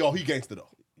 Yo, he gangster though.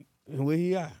 And where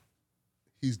he at?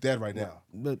 He's dead right now.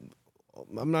 But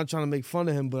I'm not trying to make fun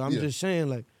of him, but I'm just saying,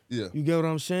 like, Yeah. you get what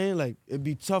I'm saying? Like, it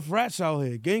be tough rats out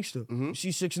here, gangster. Mm-hmm. She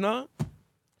 6'9"?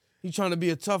 He trying to be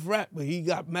a tough rat, but he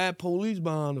got mad police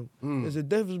behind him. There's a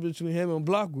difference between him and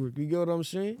block work. You get what I'm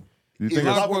saying? You Is think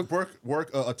it's- block work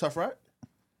a tough rat?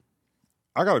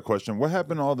 I got a question. What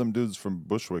happened to all them dudes from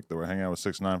Bushwick that were hanging out with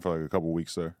 6ix9ine for like a couple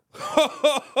weeks there?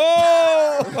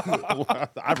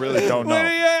 I really don't know.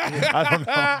 I don't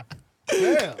know.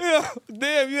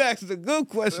 Damn, you asked a good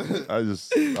question. I haven't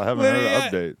heard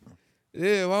an update.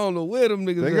 Yeah, I don't know where them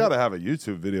niggas They at. gotta have a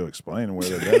YouTube video explaining where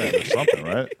they're been at or something,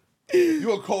 right?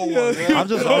 You a cold one, man. I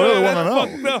really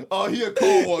want to know. Oh, he a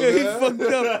cold one, Yeah, he man. fucked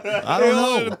up. I They don't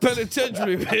all know. in the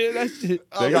penitentiary, man. That shit.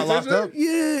 They got locked up?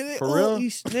 Yeah, For real? He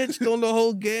snitched on the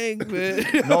whole gang, man.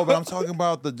 No, but I'm talking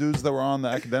about the dudes that were on the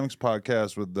Academics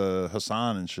podcast with the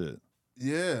Hassan and shit.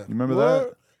 Yeah. You remember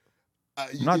Word? that?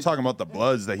 I'm not talking about the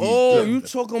Bloods that he. Oh, you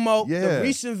talking about Yeah. the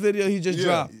recent video he just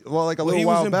dropped? Well, like a When little he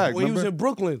while was in, back. when he was remember? in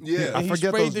Brooklyn. Yeah. And I he forget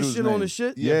sprayed those the dudes' shit on the names.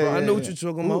 shit. Yeah, I yeah, know what yeah.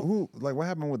 you're talking about. Who? Like, what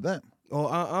happened with them? Oh,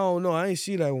 I don't know. I ain't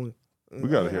see that one. We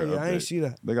gotta hear. Yeah, I ain't update. see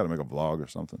that. They gotta make a vlog or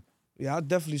something. Yeah, I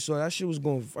definitely saw that shit was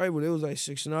going viral. It was like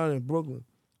 6ix9ine in Brooklyn.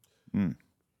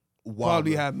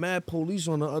 Probably had mad police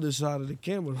on the other side of the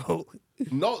camera, though.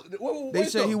 No, They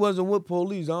said he wasn't with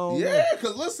police. I don't know. Yeah,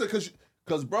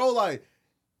 because bro, like,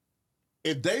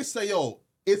 if they say, yo,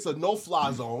 it's a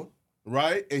no-fly zone,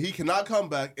 right, and he cannot come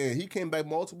back, and he came back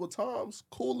multiple times,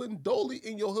 cooling dolly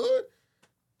in your hood,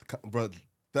 bro,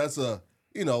 that's a,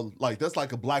 that's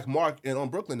like a black mark on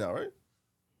Brooklyn now, right?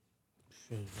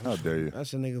 How dare you?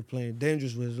 That's a nigga playing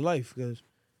dangerous with his life, because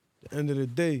at the end of the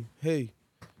day, hey,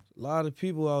 a lot of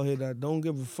people out here that don't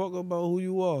give a fuck about who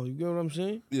you are. You get what I'm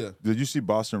saying? Yeah. Did you see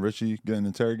Boston Richie getting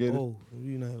interrogated? Oh,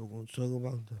 you're not even going to talk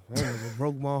about that. That nigga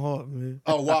broke my heart, man.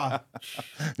 Oh, why?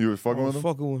 You was fucking with him?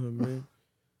 Fucking with him, man.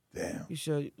 Damn. He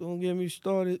said, don't get me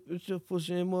started. It's your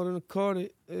pussy ain't more than a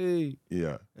carded. Hey.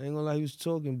 Yeah. I ain't gonna lie, he was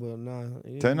talking, but nah.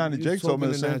 1090 he was Jake told me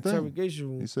the talking in same that thing. interrogation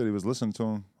room. He said he was listening to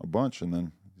him a bunch and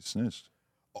then he snitched.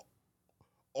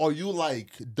 Are you, like,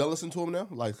 done listening to him now?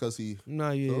 Like, because he...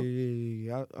 Nah,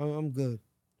 yeah. I'm good.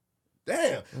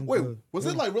 Damn. Wait, good. was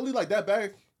it, like, really, like, that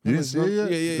bad? You didn't see it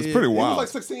yet? Yeah. It's pretty He wild. was, like,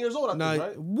 16 years old, I think,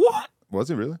 right? What? Was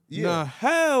he really? Yeah. Nah,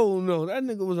 hell no. That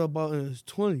nigga was about in his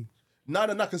 20s. Nah,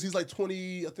 because he's, like,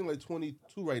 20... I think, like,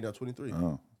 22 right now, 23.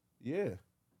 Oh. Yeah.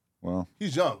 Well.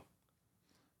 He's young.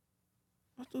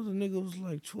 I thought the nigga was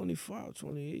like 25,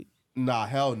 28. Nah,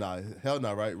 hell nah,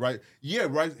 right? Yeah,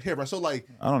 right here, right. So like,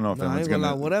 I don't know if Nah, I anyone's ain't gonna lie.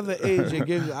 gonna. Whatever age it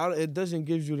gives you, it doesn't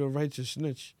give you the right to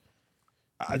snitch.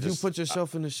 I If you just, put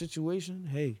yourself in a situation,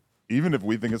 hey. even if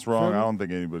we think it's wrong, Feel me? I don't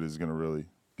think anybody's gonna really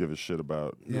give a shit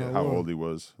about Yeah, how well. old he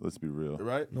was. Let's be real.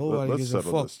 right? Nobody Let's gives a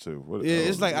settle fuck. this too. What, Yeah,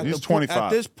 it's like at he's the point, 25. at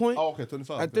this point, Oh, okay,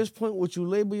 25. at this point, what you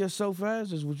label yourself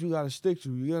as is what you got to stick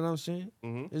to. You get what I'm saying?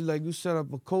 Mm-hmm. It's like you set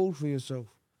up a code for yourself.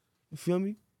 You feel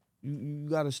me? You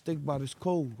got to stick by this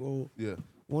code. Or Yeah.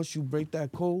 once you break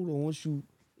that code, or once you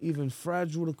even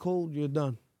fragile the code, you're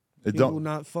done. It People don't.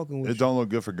 not fucking with It you. don't look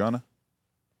good for Gunna.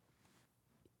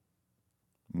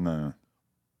 No.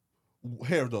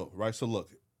 Here though, right? So look,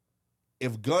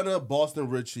 if Gunna, Boston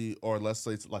Richie, or let's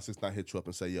say like 6ix9ine hit you up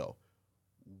and say, "Yo,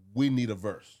 we need a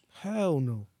verse." Hell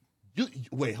no. You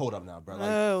wait, hold up now, bro. Like,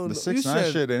 Hell The no. 6ix9ine You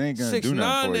said shit, it ain't gonna do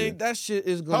nothing for you. That shit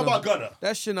is gonna. how about Gunna?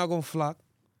 That shit not gonna flock.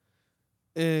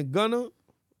 And Gunna,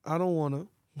 I don't wanna.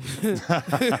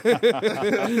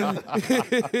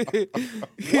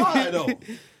 Why though?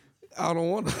 I don't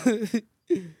wanna.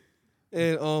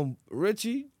 And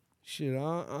Richie, shit,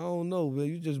 I don't know, man.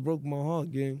 You just broke my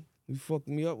heart, gang. You fucked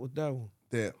me up with that one.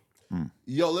 Damn.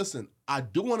 Yo, listen, I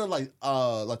do want to like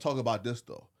talk about this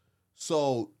though.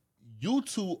 So you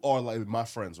two are like my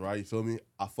friends, right? You feel me?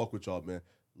 I fuck with y'all, man.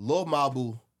 Lil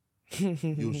Mabu,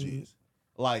 you shit.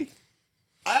 Like,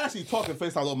 I actually talk and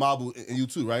FaceTime Lil Mabu and you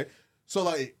too, right? So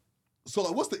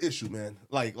what's the issue, man?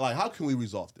 Like how can we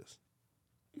resolve this?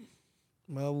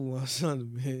 Mabu, my son,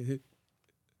 man.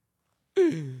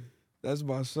 That's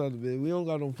my son, man. We don't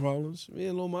got no problems. Me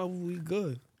and Lil Mabu, we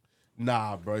good.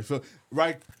 Nah, bro. You feel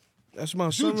right? That's my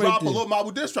You son right dropped a there. Lil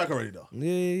Mabu diss track already though.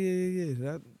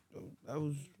 Yeah. That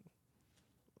was.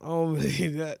 I don't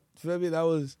believe that. Feel me? That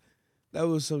was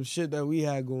some shit that we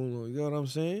had going on. You know what I'm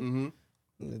saying?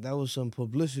 Mm-hmm. That was some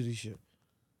publicity shit.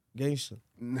 Gangster.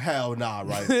 Hell nah,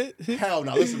 right? Hell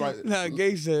nah. Listen, right? Nah,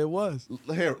 gangster. It was.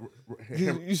 Here.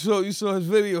 You saw his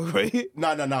video, right?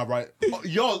 Nah, right? Oh,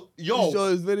 yo. You saw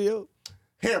his video.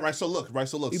 Here, right? So look.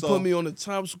 He put me on the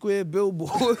Times Square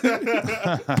billboard,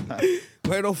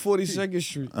 right on 42nd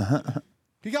Street.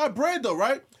 He got bread though,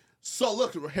 right? So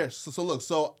look here. So look.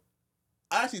 So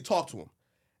I actually talked to him,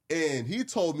 and he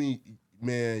told me,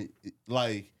 man,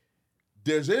 like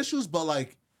there's issues, but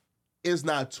like it's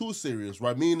not too serious,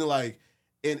 right? Meaning like,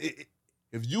 and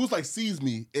if you was like sees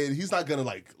me, and he's not gonna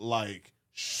like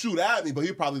shoot at me, but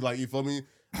he probably like, you feel me?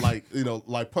 Like,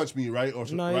 like punch me, right? Or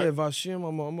Nah, right? yeah, if I see him,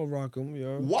 I'm gonna rock him,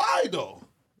 yeah. Why though?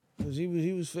 Cause he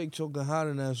was fake choking hot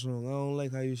in that song. I don't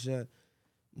like how you said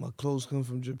my clothes come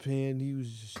from Japan. He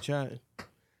was just chatting.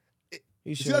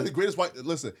 Is he like the greatest white?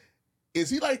 Listen, is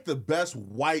he like the best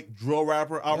white drill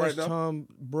rapper out right now? Tom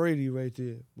Brady right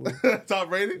there. Tom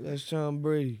Brady? That's Tom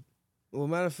Brady. Well,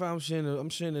 matter of fact, I'm saying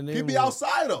the name. He be wrong.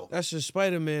 outside though. That's the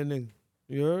Spider-Man nigga.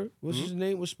 You heard? What's his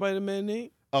name? What's Spider-Man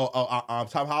name?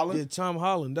 Tom Holland? Yeah, Tom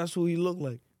Holland. That's who he looked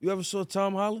like. You ever saw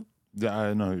Tom Holland? Yeah,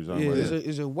 I know who he's on. Yeah, Yeah,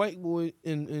 it's a white boy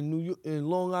in New York, in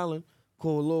Long Island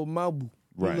called Lil Mabu.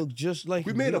 Right. He looked just like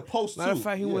We him. made a post Matter too. of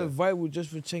fact, he went viral just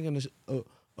for taking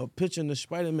a picture in the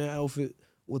Spider-Man outfit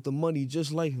with the money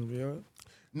just like him, you know?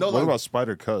 No, What like, about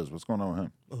Spider Cuz? What's going on with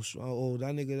him?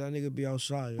 That nigga be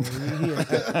outside. Yo.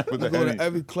 With You the go Henny. to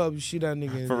every club, you see that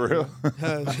nigga in For there.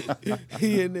 real?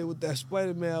 He in there with that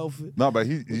Spider-Man outfit. No, but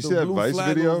you with see the that blue Vice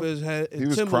flag video? over his head and He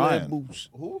was Timberland crying. boots.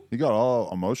 who? He got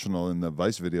all emotional in the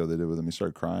Vice video they did with him. He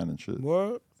started crying and shit.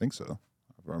 What? I think so.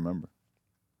 If I remember.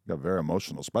 He got very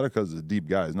emotional. Spider Cuz is a deep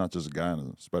guy. He's not just a guy in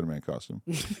a Spider-Man costume.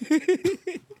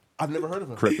 I've never heard of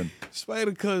him. Crippin'.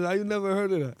 Spider Cuz, how you never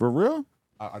heard of that? For real?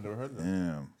 I never heard of him.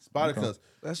 Damn. Spider Okay. Cuz.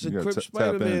 That's You a gotta Crip tap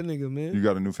Spider-Man in. nigga, man. You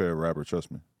got a new favorite rapper, trust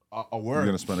me. A You're word.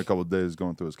 going to spend a couple of days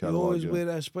going through his You catalog. always yeah. wear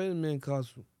that Spider-Man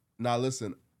costume. Now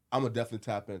listen, I'm gonna definitely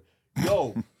tap in.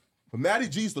 Yo, but Matty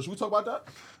G's though, should we talk about that?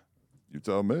 You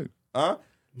tell me. Huh?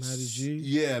 Matty G.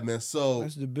 Yeah, man. So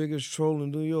That's the biggest troll in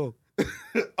New York.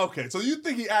 okay, so you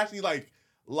think he actually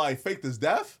like faked his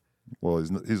death? Well,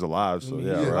 he's alive, so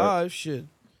yeah, He's right. alive, shit.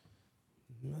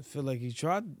 I feel like he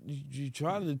tried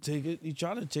to take it. He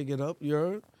tried to take it up, you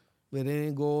heard? But it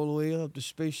didn't go all the way up. The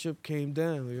spaceship came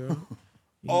down, you heard?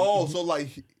 Oh, so like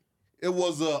it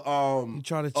was a He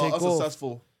tried to take off.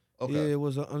 unsuccessful. Okay. Yeah, it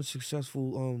was an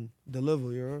unsuccessful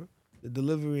delivery, you heard? The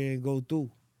delivery ain't go through.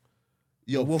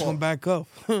 Yo, Wolf him back up.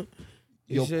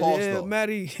 He Yo, said, pause, yeah, though.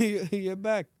 Matty, you're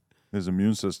back. His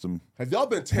immune system. Have y'all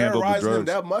been handled the terrorizing him drugs.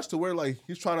 that much to where like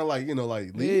he's trying to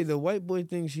leave? Yeah, the white boy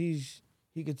thinks he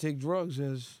can take drugs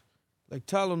as like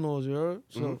Tylenols, you heard?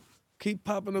 So keep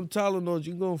popping them Tylenols.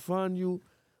 You're gonna find you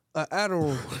an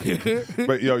Adderall.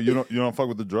 But yo, you don't fuck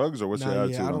with the drugs, or what's your Nah,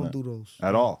 attitude yeah, I on don't that? do those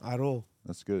At all? At all.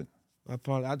 That's good.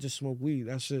 I just smoke weed.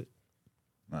 That's it.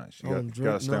 Nice. I You don't got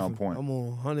drink to stay on nothing. point. I'm on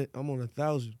 100. I'm on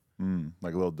 1,000.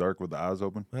 Like a little dark with the eyes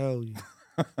open. Hell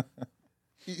yeah.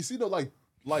 You see though, like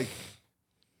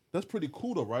that's pretty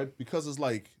cool though, right? Because it's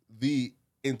like the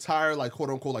entire like quote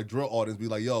unquote like drill audience be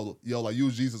like, yo, like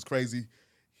you Jesus crazy,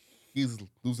 he's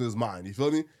losing his mind. You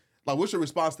feel me? Like, what's your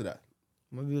response to that?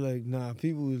 I'm gonna be like, nah,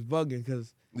 people was bugging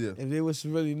because Yeah. if they was to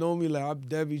really know me, like I'm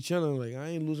dead be chilling. Like I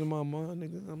ain't losing my mind,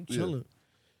 nigga. I'm Yeah. chilling.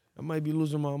 I might be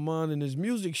losing my mind in this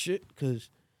music shit because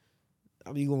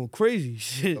I be going crazy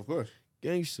shit. Of course.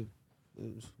 Gangster.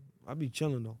 I be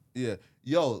chilling though. Yeah.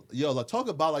 Yo, like talk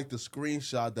about like the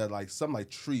screenshot that like some like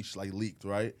Treesh like leaked,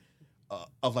 right?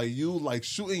 Of like you like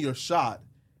shooting your shot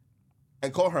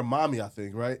and call her mommy, I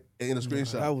think, right? In a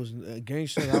screenshot. That was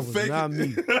gangster. That was Fake not it. me.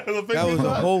 That was a fake That was a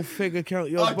shot. whole fake account.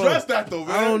 Yo, bro, Address that though,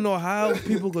 man. I don't know how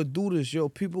people could do this. Yo,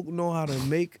 people know how to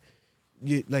make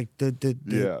like the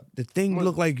thing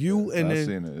look like you, and I've then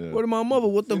seen it, yeah. where my mother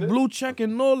with the blue check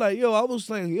and all like, yo, I was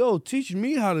like, yo, teach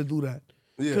me how to do that.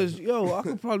 Yeah. Cause yo, I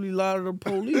could probably lie to the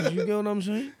police. You get what I'm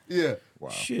saying? Yeah.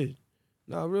 Shit.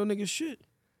 Nah, real nigga shit.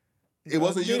 It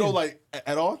wasn't you though, like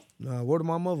at all? Nah, word to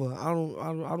my mother. I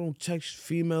don't text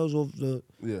females of the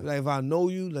like if I know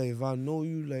you,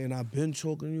 and I've been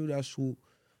talking to you, that's who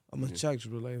I'm gonna text.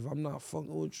 But like if I'm not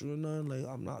fucking with you or nothing, like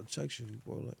I'm not texting you,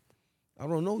 bro. Like I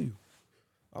don't know you.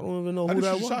 I don't even know How who do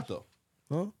you that shoot was. your shot though?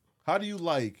 Huh? How do you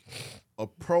like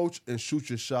approach and shoot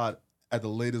your shot at the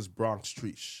latest Bronx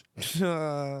Treesh?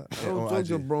 I don't on talk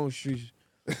to IG. Bronx Streets.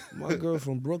 My girl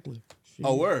from Brooklyn. She,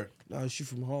 Oh, word? Nah, she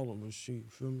from Harlem, but she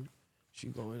feel me. She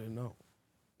go in and out.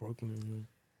 Brooklyn.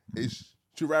 Is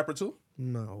she a rapper too?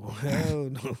 No, hell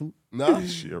no. Nah?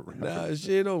 She a rapper. Nah,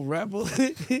 she ain't no rapper.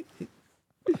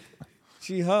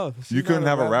 She her. She You couldn't not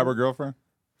have a rapper girlfriend?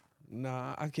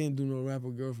 Nah, I can't do no rapper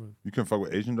girlfriend. You couldn't fuck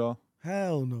with Asian doll?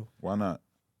 Hell no. Why not?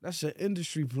 That's an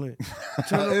industry plant.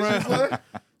 Turn around.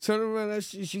 Turn around. That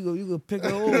shit. She go. You could pick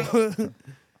her off.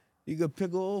 You could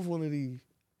pick her off one of these.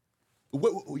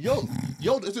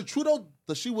 Yo, is it true though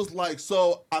that she was like?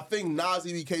 So I think Nas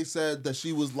EBK said that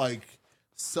she was like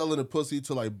selling the pussy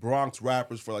to like Bronx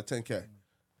rappers for like $10K.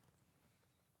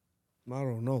 I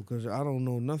don't know, cause I don't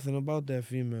know nothing about that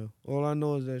female. All I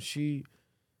know is that she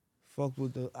fucked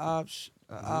with the ops,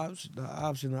 and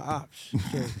the ops.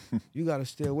 So you gotta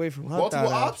stay away from her. Multiple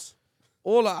thot ops?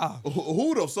 All the ops.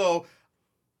 Who though? So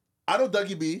I know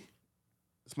Dougie B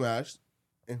smashed,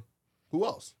 and who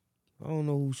else? I don't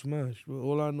know who smashed, but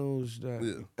all I know is that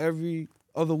Yeah. every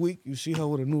other week you see her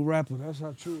with a new rapper. That's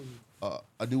how true it is.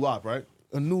 A new op, right?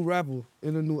 A new rapper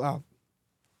in a new op.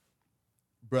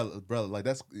 Brother, like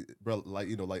that's, brother, like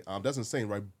that's insane,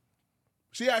 right?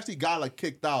 She actually got like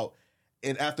kicked out,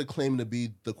 and after claiming to be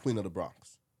the queen of the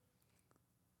Bronx.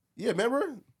 Yeah,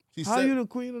 remember? She How said, you the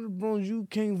queen of the Bronx? You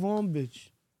King Von bitch.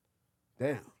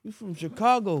 Damn. You from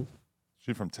Chicago.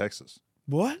 She from Texas.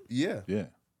 What? Yeah. Yeah.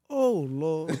 Oh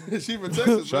Lord. She from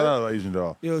Texas. Shout man. out Asian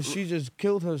doll. Yo, she just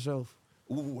killed herself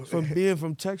from being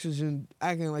from Texas and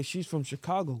acting like she's from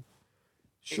Chicago.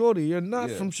 Shorty, you're not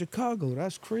Yeah. from Chicago.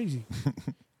 That's crazy.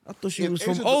 I thought she If was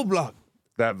from Asian- O Block.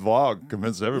 That vlog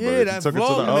convinced everybody. Yeah, She that took it to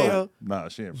vlog the made O. her- Nah,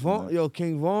 she ain't from Vaughn, that. yo,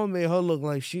 King Vaughn made her look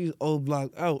like she's old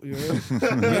block out. You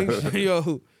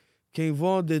know? King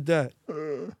Vaughn did that.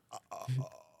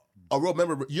 I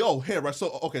remember, right?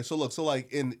 So okay, so look, so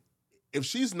like if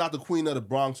she's not the queen of the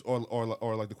Bronx or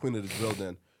like the queen of the drill,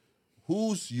 then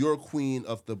who's your queen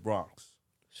of the Bronx?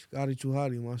 Scotty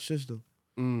Tuhati, my sister.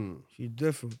 She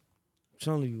different. I'm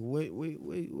telling you,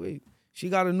 wait. She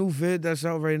got a new vid that's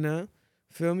out right now.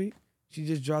 Feel me? She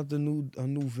just dropped a new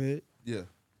vid. Yeah.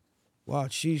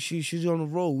 Watch, she's on the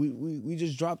road. We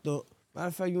just dropped the matter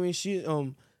of fact, you ain't see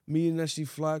it. Me and Nessie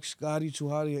Flock, Scotty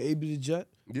Tuhati, and AB the Jet.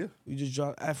 Yeah. We just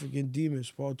dropped African Demons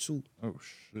Part 2. Oh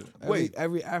shit.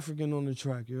 Every African on the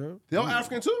track, you heard? They all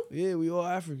African too? Yeah, we all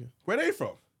African. Where they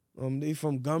from? They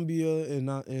from Gambia and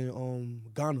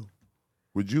Ghana.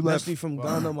 Would you let Nessie from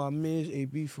Ghana, my man's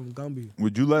AB from Gambia.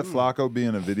 Would you let Flacco be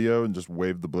in a video and just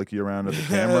wave the blicky around at the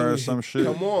camera or some shit?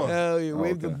 Come on. Hell yeah,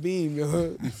 wave the Okay. beam, you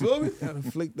heard? You feel me? Gotta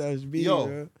flick that beam,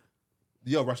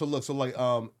 Yo, right. So look, so like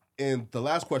and the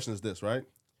last question is this, right?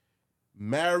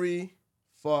 Marry,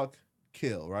 fuck,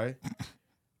 kill, right?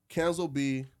 Kenzel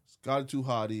B, Scotty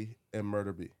Tuhati, and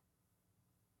Murder B.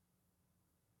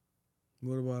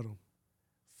 What about him?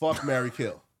 Fuck, marry,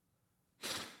 kill.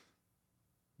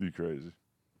 You crazy.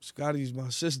 Scotty's my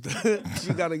sister.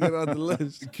 She gotta get on the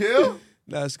list. Kill?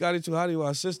 Nah, Scotty Tuhati,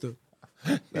 my sister.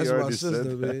 That's my already said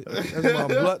sister, man. That's my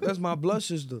blood. That's my blood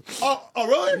sister. Oh,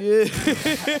 really?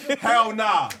 Yeah. Hell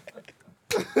nah.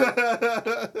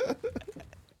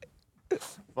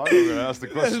 If I was gonna ask the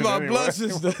That's question my anyway. blood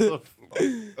sister.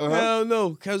 Hell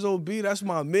no, Kenzo B, that's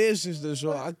my man sister.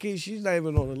 So I can't. She's not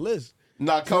even on the list.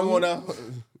 Nah, come on now.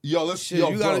 Yo, let's Shit, yo,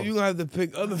 you bro. gonna have to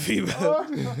pick other females.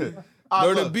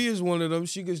 Murder B is one of them.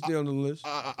 She can stay on the list.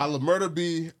 I love Murder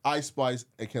B, Ice Spice,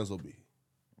 and Kenzel B.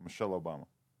 Michelle Obama.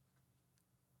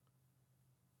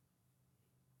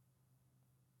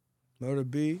 Murder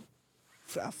B,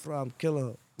 I'm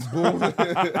killing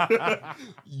her.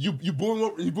 You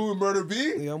booming Murder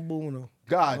B? Yeah, I'm booming her.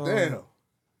 God damn.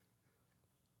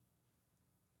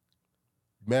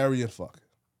 Marry and fuck.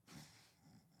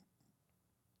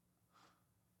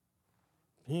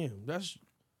 Damn, that's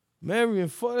Mary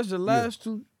and fuck. That's the last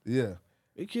two. Yeah.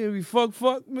 It can't be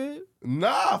fuck, man.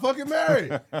 Nah, fucking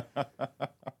marry. I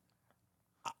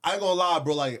ain't gonna lie,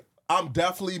 bro. Like, I'm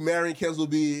definitely marrying Kenzel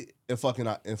B and fucking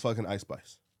Ice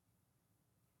Spice.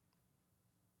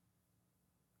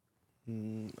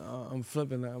 I'm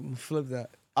flipping that. I'm gonna flip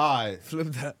that. Alright. Flip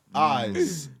that.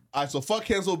 Alright, so fuck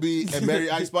Kenzel B and marry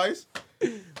Ice Spice.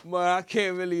 Man, I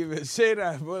can't really even say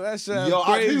that, bro. That sounds Yo,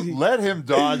 crazy. Let him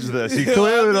dodge this. He Yo,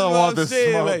 clearly that's don't what want I'm this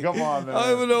saying, smoke. like, Come on, man. I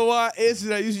don't even know why I answered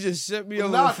that. You should just set me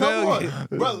up Nah, with a come failure.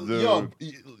 on. Bro, yo,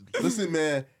 listen,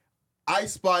 man.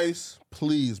 Ice Spice,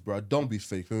 please, bro. Don't be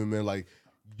fake, feel me, man? Like,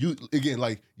 you, again,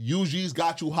 like, UG's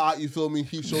got you hot, you feel me?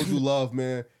 He showed you love,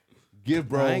 man. Give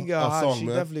bro I ain't got a hot. song, She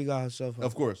man. definitely got herself hot.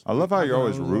 Of course. I love how you're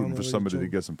always I'm rooting for already somebody to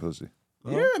joking. get some pussy.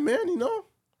 Yeah, man, you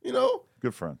know.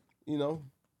 Good friend.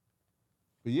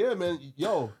 But yeah, man,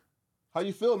 yo, how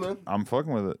you feel, man? I'm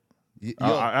fucking with it.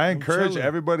 Yo, I encourage chilling.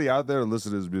 everybody out there to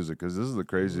listen to his music because this is the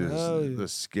craziest, Hell yeah. the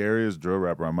scariest drill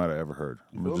rapper I might have ever heard.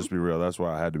 I'm gonna just be real. That's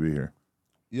why I had to be here.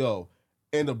 yo,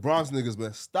 and the Bronx niggas,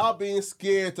 man, stop being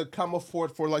scared to come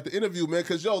afford for like the interview, man.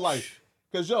 Cause yo, Hey,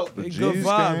 good G's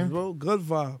vibes, game. bro. Good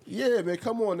vibe. yeah, man,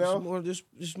 come on now.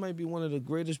 This might be one of the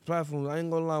greatest platforms. I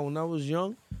ain't gonna lie. When I was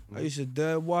young, I used to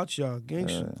dead watch y'all.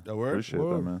 Gangsta. That word? Appreciate that,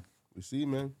 Word. man. We see,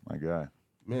 man. My guy.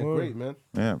 Man, Word. great, man.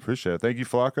 Yeah, appreciate it. Thank you,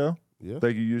 Flacco. Yeah.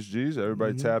 Thank you, USGs.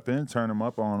 Everybody tap in, turn them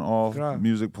up on all God.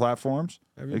 music platforms,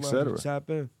 Everybody etc. tap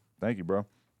in. Thank you, bro.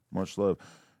 Much love.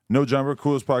 No Jumper,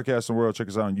 coolest podcast in the world. Check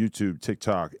us out on YouTube,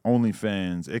 TikTok,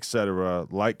 OnlyFans, etc.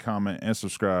 Like, comment, and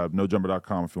subscribe.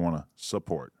 NoJumper.com if you want to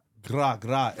support. Gra.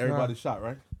 Everybody shot,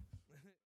 right?